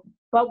you,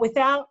 but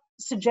without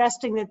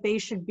suggesting that they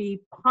should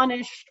be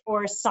punished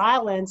or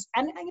silenced.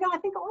 And I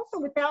think also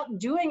without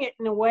doing it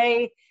in a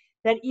way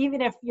that,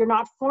 even if you're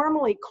not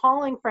formally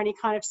calling for any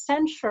kind of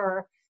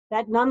censure,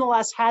 that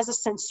nonetheless has a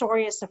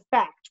censorious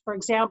effect. For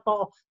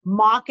example,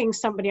 mocking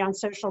somebody on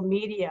social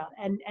media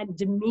and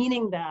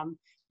demeaning them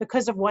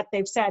because of what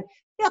they've said.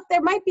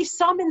 There might be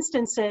some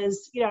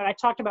instances, I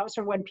talked about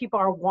sort of when people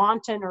are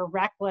wanton or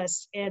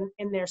reckless in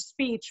their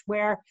speech,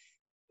 where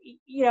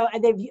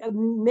and they've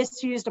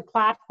misused a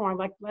platform,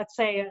 like let's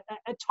say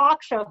a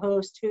talk show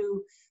host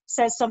who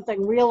says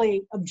something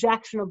really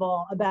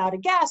objectionable about a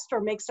guest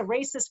or makes a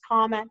racist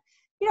comment.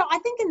 I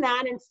think in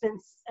that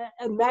instance,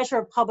 a measure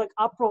of public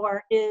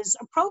uproar is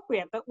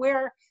appropriate. But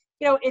where,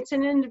 it's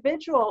an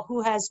individual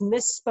who has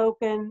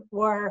misspoken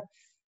or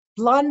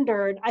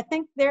blundered, I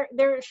think there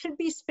should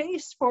be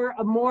space for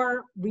a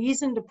more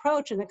reasoned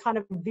approach, and the kind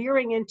of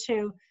veering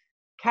into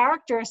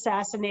character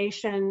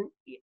assassination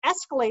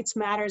escalates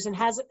matters and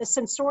has a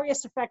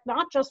censorious effect,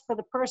 not just for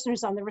the person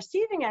who's on the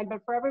receiving end,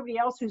 but for everybody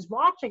else who's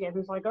watching it,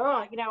 who's like,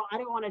 oh, I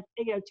don't want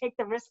to, take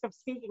the risk of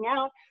speaking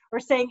out or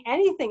saying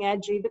anything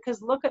edgy,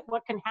 because look at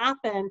what can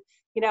happen,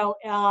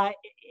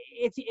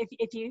 if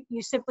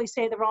you simply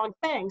say the wrong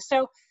thing.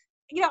 So,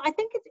 I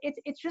think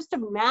it's just a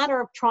matter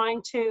of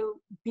trying to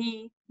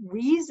be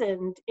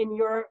reasoned in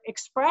your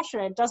expression.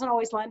 It doesn't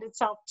always lend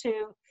itself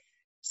to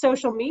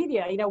social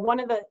media. One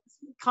of the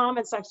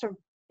comments I've sort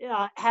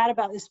of had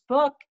about this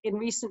book in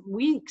recent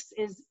weeks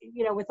is,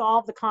 with all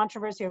of the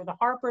controversy over the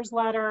Harper's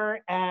letter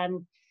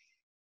and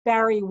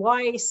Barry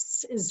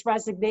Weiss's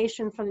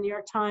resignation from the New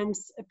York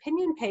Times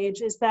opinion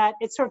page, is that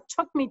it sort of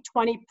took me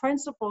 20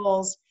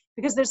 principles,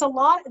 because there's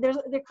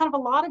kind of a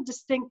lot of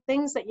distinct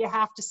things that you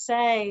have to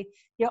say,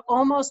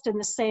 almost in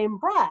the same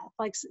breath,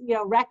 like,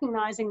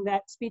 recognizing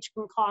that speech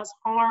can cause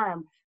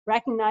harm,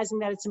 recognizing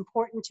that it's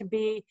important to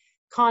be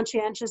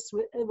conscientious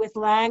with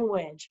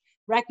language,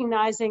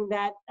 recognizing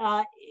that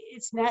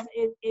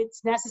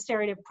it's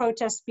necessary to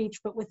protest speech,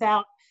 but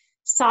without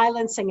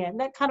silencing it. And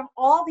that kind of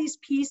all these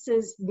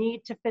pieces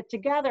need to fit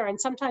together. And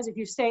sometimes if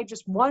you say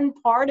just one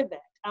part of it,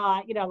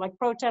 like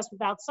protest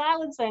without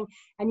silencing,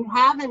 and you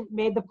haven't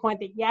made the point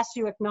that, yes,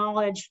 you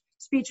acknowledge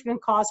speech can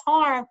cause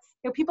harm,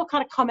 people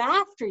kind of come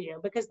after you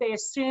because they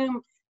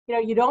assume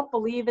you don't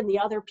believe in the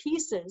other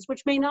pieces,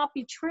 which may not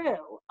be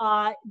true.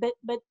 But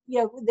the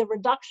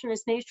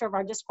reductionist nature of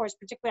our discourse,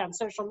 particularly on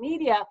social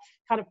media,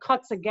 kind of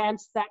cuts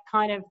against that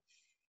kind of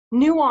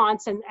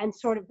nuance and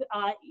sort of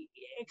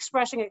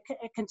expressing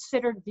a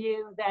considered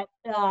view that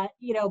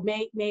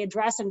may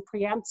address and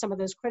preempt some of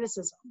those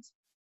criticisms.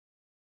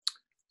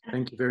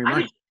 Thank you very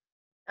much.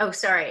 Oh,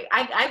 sorry.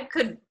 I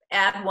could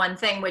add one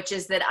thing, which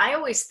is that I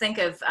always think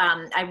of,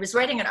 I was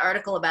writing an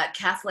article about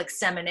Catholic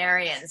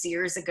seminarians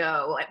years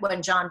ago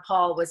when John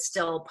Paul was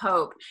still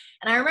Pope.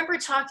 And I remember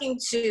talking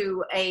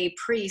to a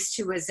priest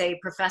who was a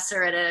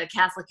professor at a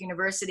Catholic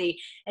university,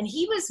 and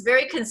he was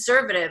very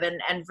conservative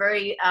and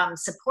very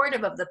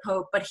supportive of the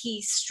Pope, but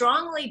he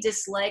strongly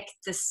disliked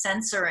the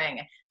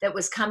censoring that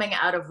was coming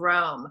out of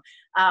Rome.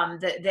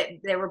 That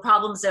there were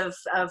problems of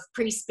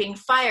priests being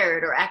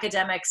fired or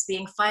academics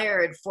being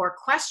fired for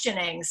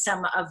questioning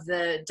some of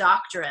the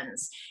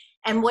doctrines.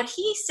 And what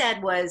he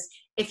said was,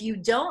 if you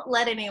don't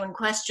let anyone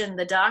question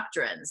the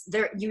doctrines,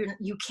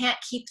 you can't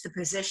keep the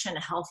position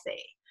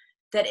healthy.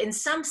 That in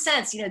some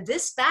sense,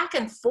 this back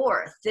and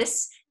forth,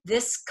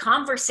 this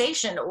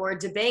conversation or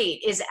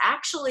debate is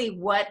actually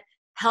what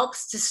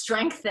helps to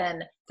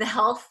strengthen the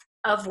health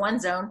of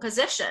one's own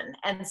position.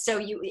 And so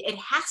it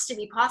has to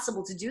be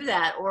possible to do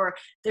that, or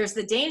there's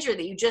the danger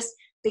that you just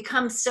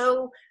become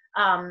so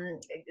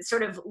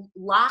sort of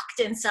locked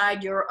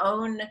inside your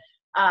own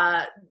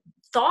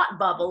thought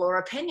bubble or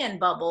opinion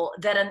bubble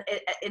that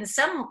in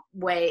some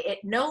way it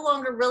no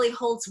longer really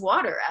holds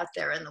water out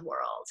there in the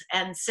world.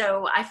 And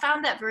so I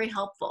found that very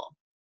helpful.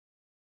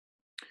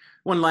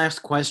 One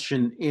last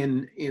question.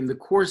 In the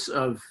course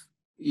of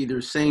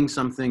either saying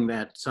something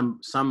that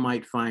some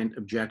might find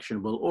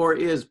objectionable or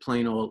is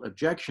plain old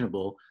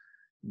objectionable,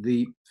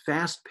 the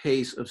fast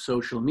pace of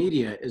social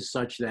media is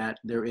such that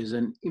there is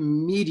an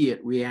immediate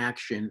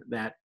reaction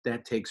that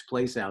takes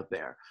place out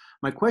there.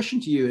 My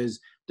question to you is,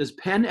 does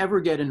Penn ever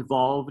get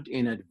involved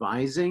in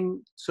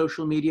advising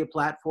social media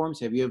platforms?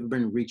 Have you ever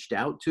been reached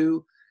out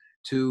to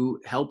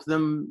help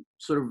them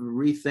sort of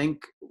rethink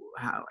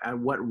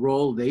what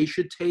role they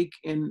should take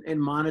in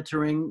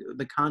monitoring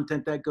the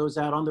content that goes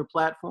out on their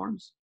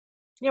platforms?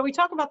 Yeah, we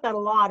talk about that a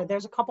lot.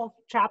 There's a couple of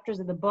chapters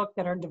in the book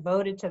that are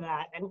devoted to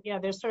that. And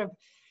there's sort of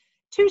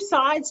two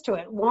sides to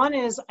it. One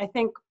is, I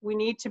think we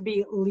need to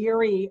be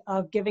leery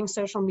of giving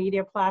social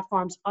media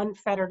platforms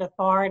unfettered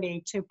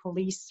authority to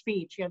police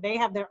speech. They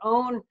have their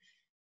own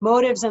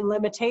motives and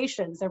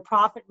limitations. They're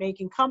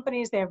profit-making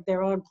companies. They have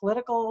their own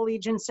political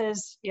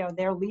allegiances.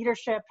 Their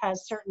leadership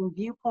has certain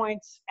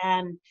viewpoints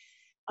and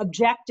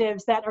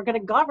objectives that are going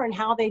to govern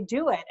how they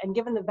do it. And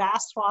given the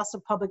vast swaths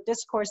of public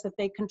discourse that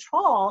they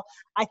control,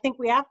 I think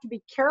we have to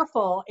be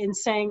careful in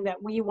saying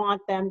that we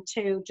want them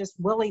to just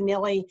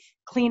willy-nilly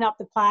clean up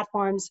the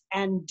platforms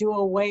and do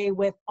away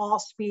with all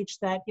speech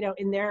that,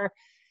 in their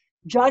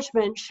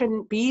judgment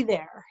shouldn't be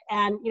there.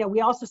 And,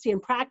 we also see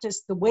in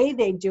practice, the way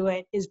they do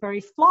it is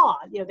very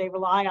flawed. They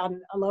rely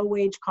on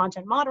low-wage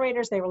content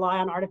moderators, they rely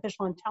on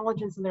artificial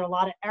intelligence, and there are a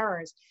lot of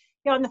errors.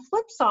 On the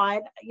flip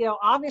side,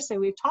 obviously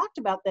we've talked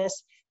about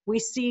this, we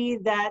see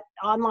that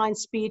online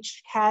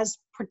speech has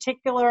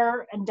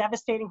particular and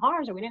devastating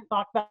harms. And we didn't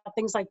talk about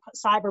things like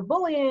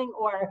cyberbullying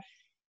or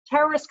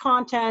terrorist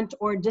content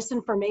or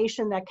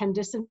disinformation that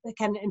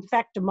can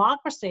infect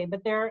democracy.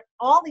 But there are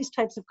all these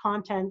types of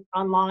content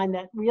online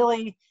that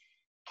really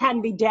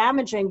can be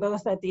damaging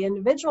both at the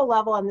individual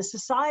level and the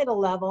societal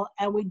level.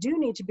 And we do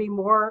need to be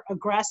more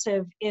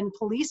aggressive in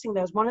policing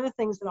those. One of the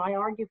things that I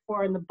argue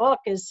for in the book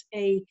is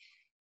a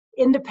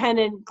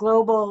independent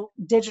global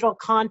digital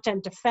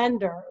content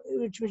defender,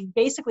 which would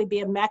basically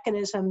be a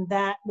mechanism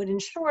that would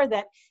ensure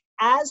that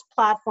as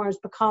platforms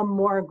become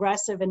more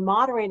aggressive in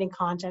moderating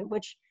content,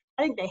 which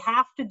I think they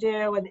have to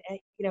do, and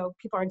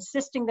people are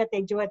insisting that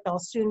they do it, there'll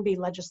soon be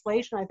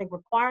legislation, I think,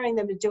 requiring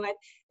them to do it,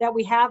 that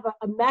we have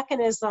a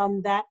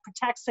mechanism that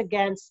protects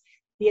against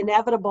the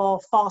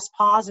inevitable false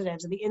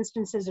positives, and the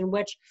instances in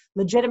which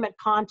legitimate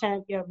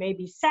content, may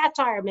be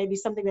satire, maybe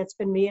something that's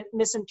been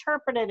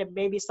misinterpreted, it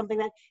may be something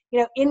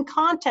that, in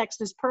context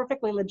is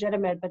perfectly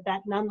legitimate, but that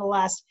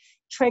nonetheless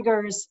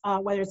triggers,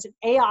 whether it's an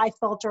AI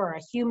filter or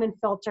a human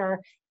filter,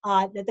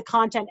 that the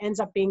content ends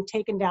up being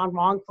taken down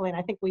wrongfully. And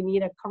I think we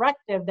need a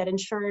corrective that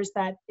ensures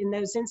that in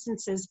those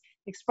instances,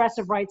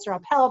 expressive rights are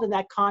upheld and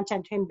that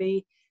content can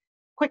be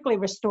quickly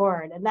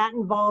restored. And that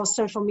involves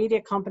social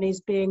media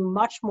companies being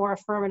much more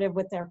affirmative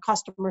with their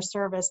customer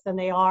service than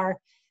they are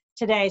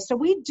today. So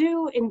we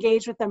do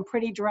engage with them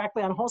pretty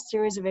directly on a whole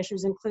series of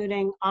issues,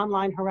 including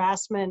online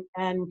harassment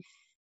and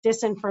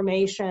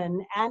disinformation.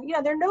 And,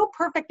 there are no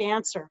perfect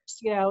answers.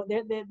 They're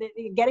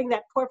getting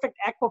that perfect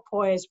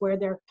equipoise where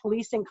they're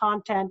policing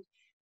content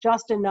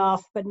just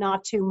enough, but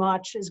not too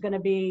much is going to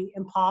be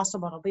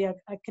impossible. It'll be a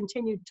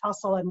continued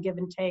tussle and give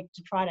and take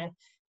to try to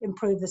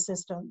improve the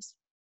systems.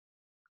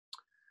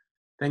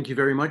 Thank you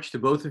very much to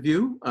both of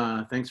you.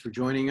 Thanks for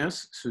joining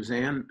us,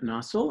 Suzanne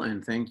Nossel,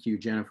 and thank you,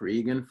 Jennifer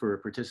Egan, for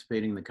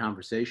participating in the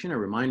conversation. A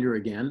reminder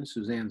again,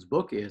 Suzanne's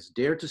book is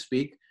Dare to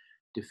Speak,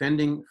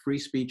 Defending Free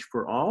Speech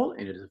for All,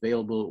 and it is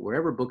available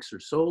wherever books are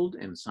sold,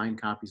 and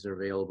signed copies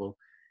are available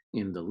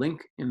in the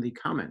link in the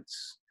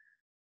comments.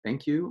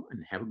 Thank you,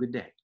 and have a good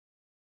day.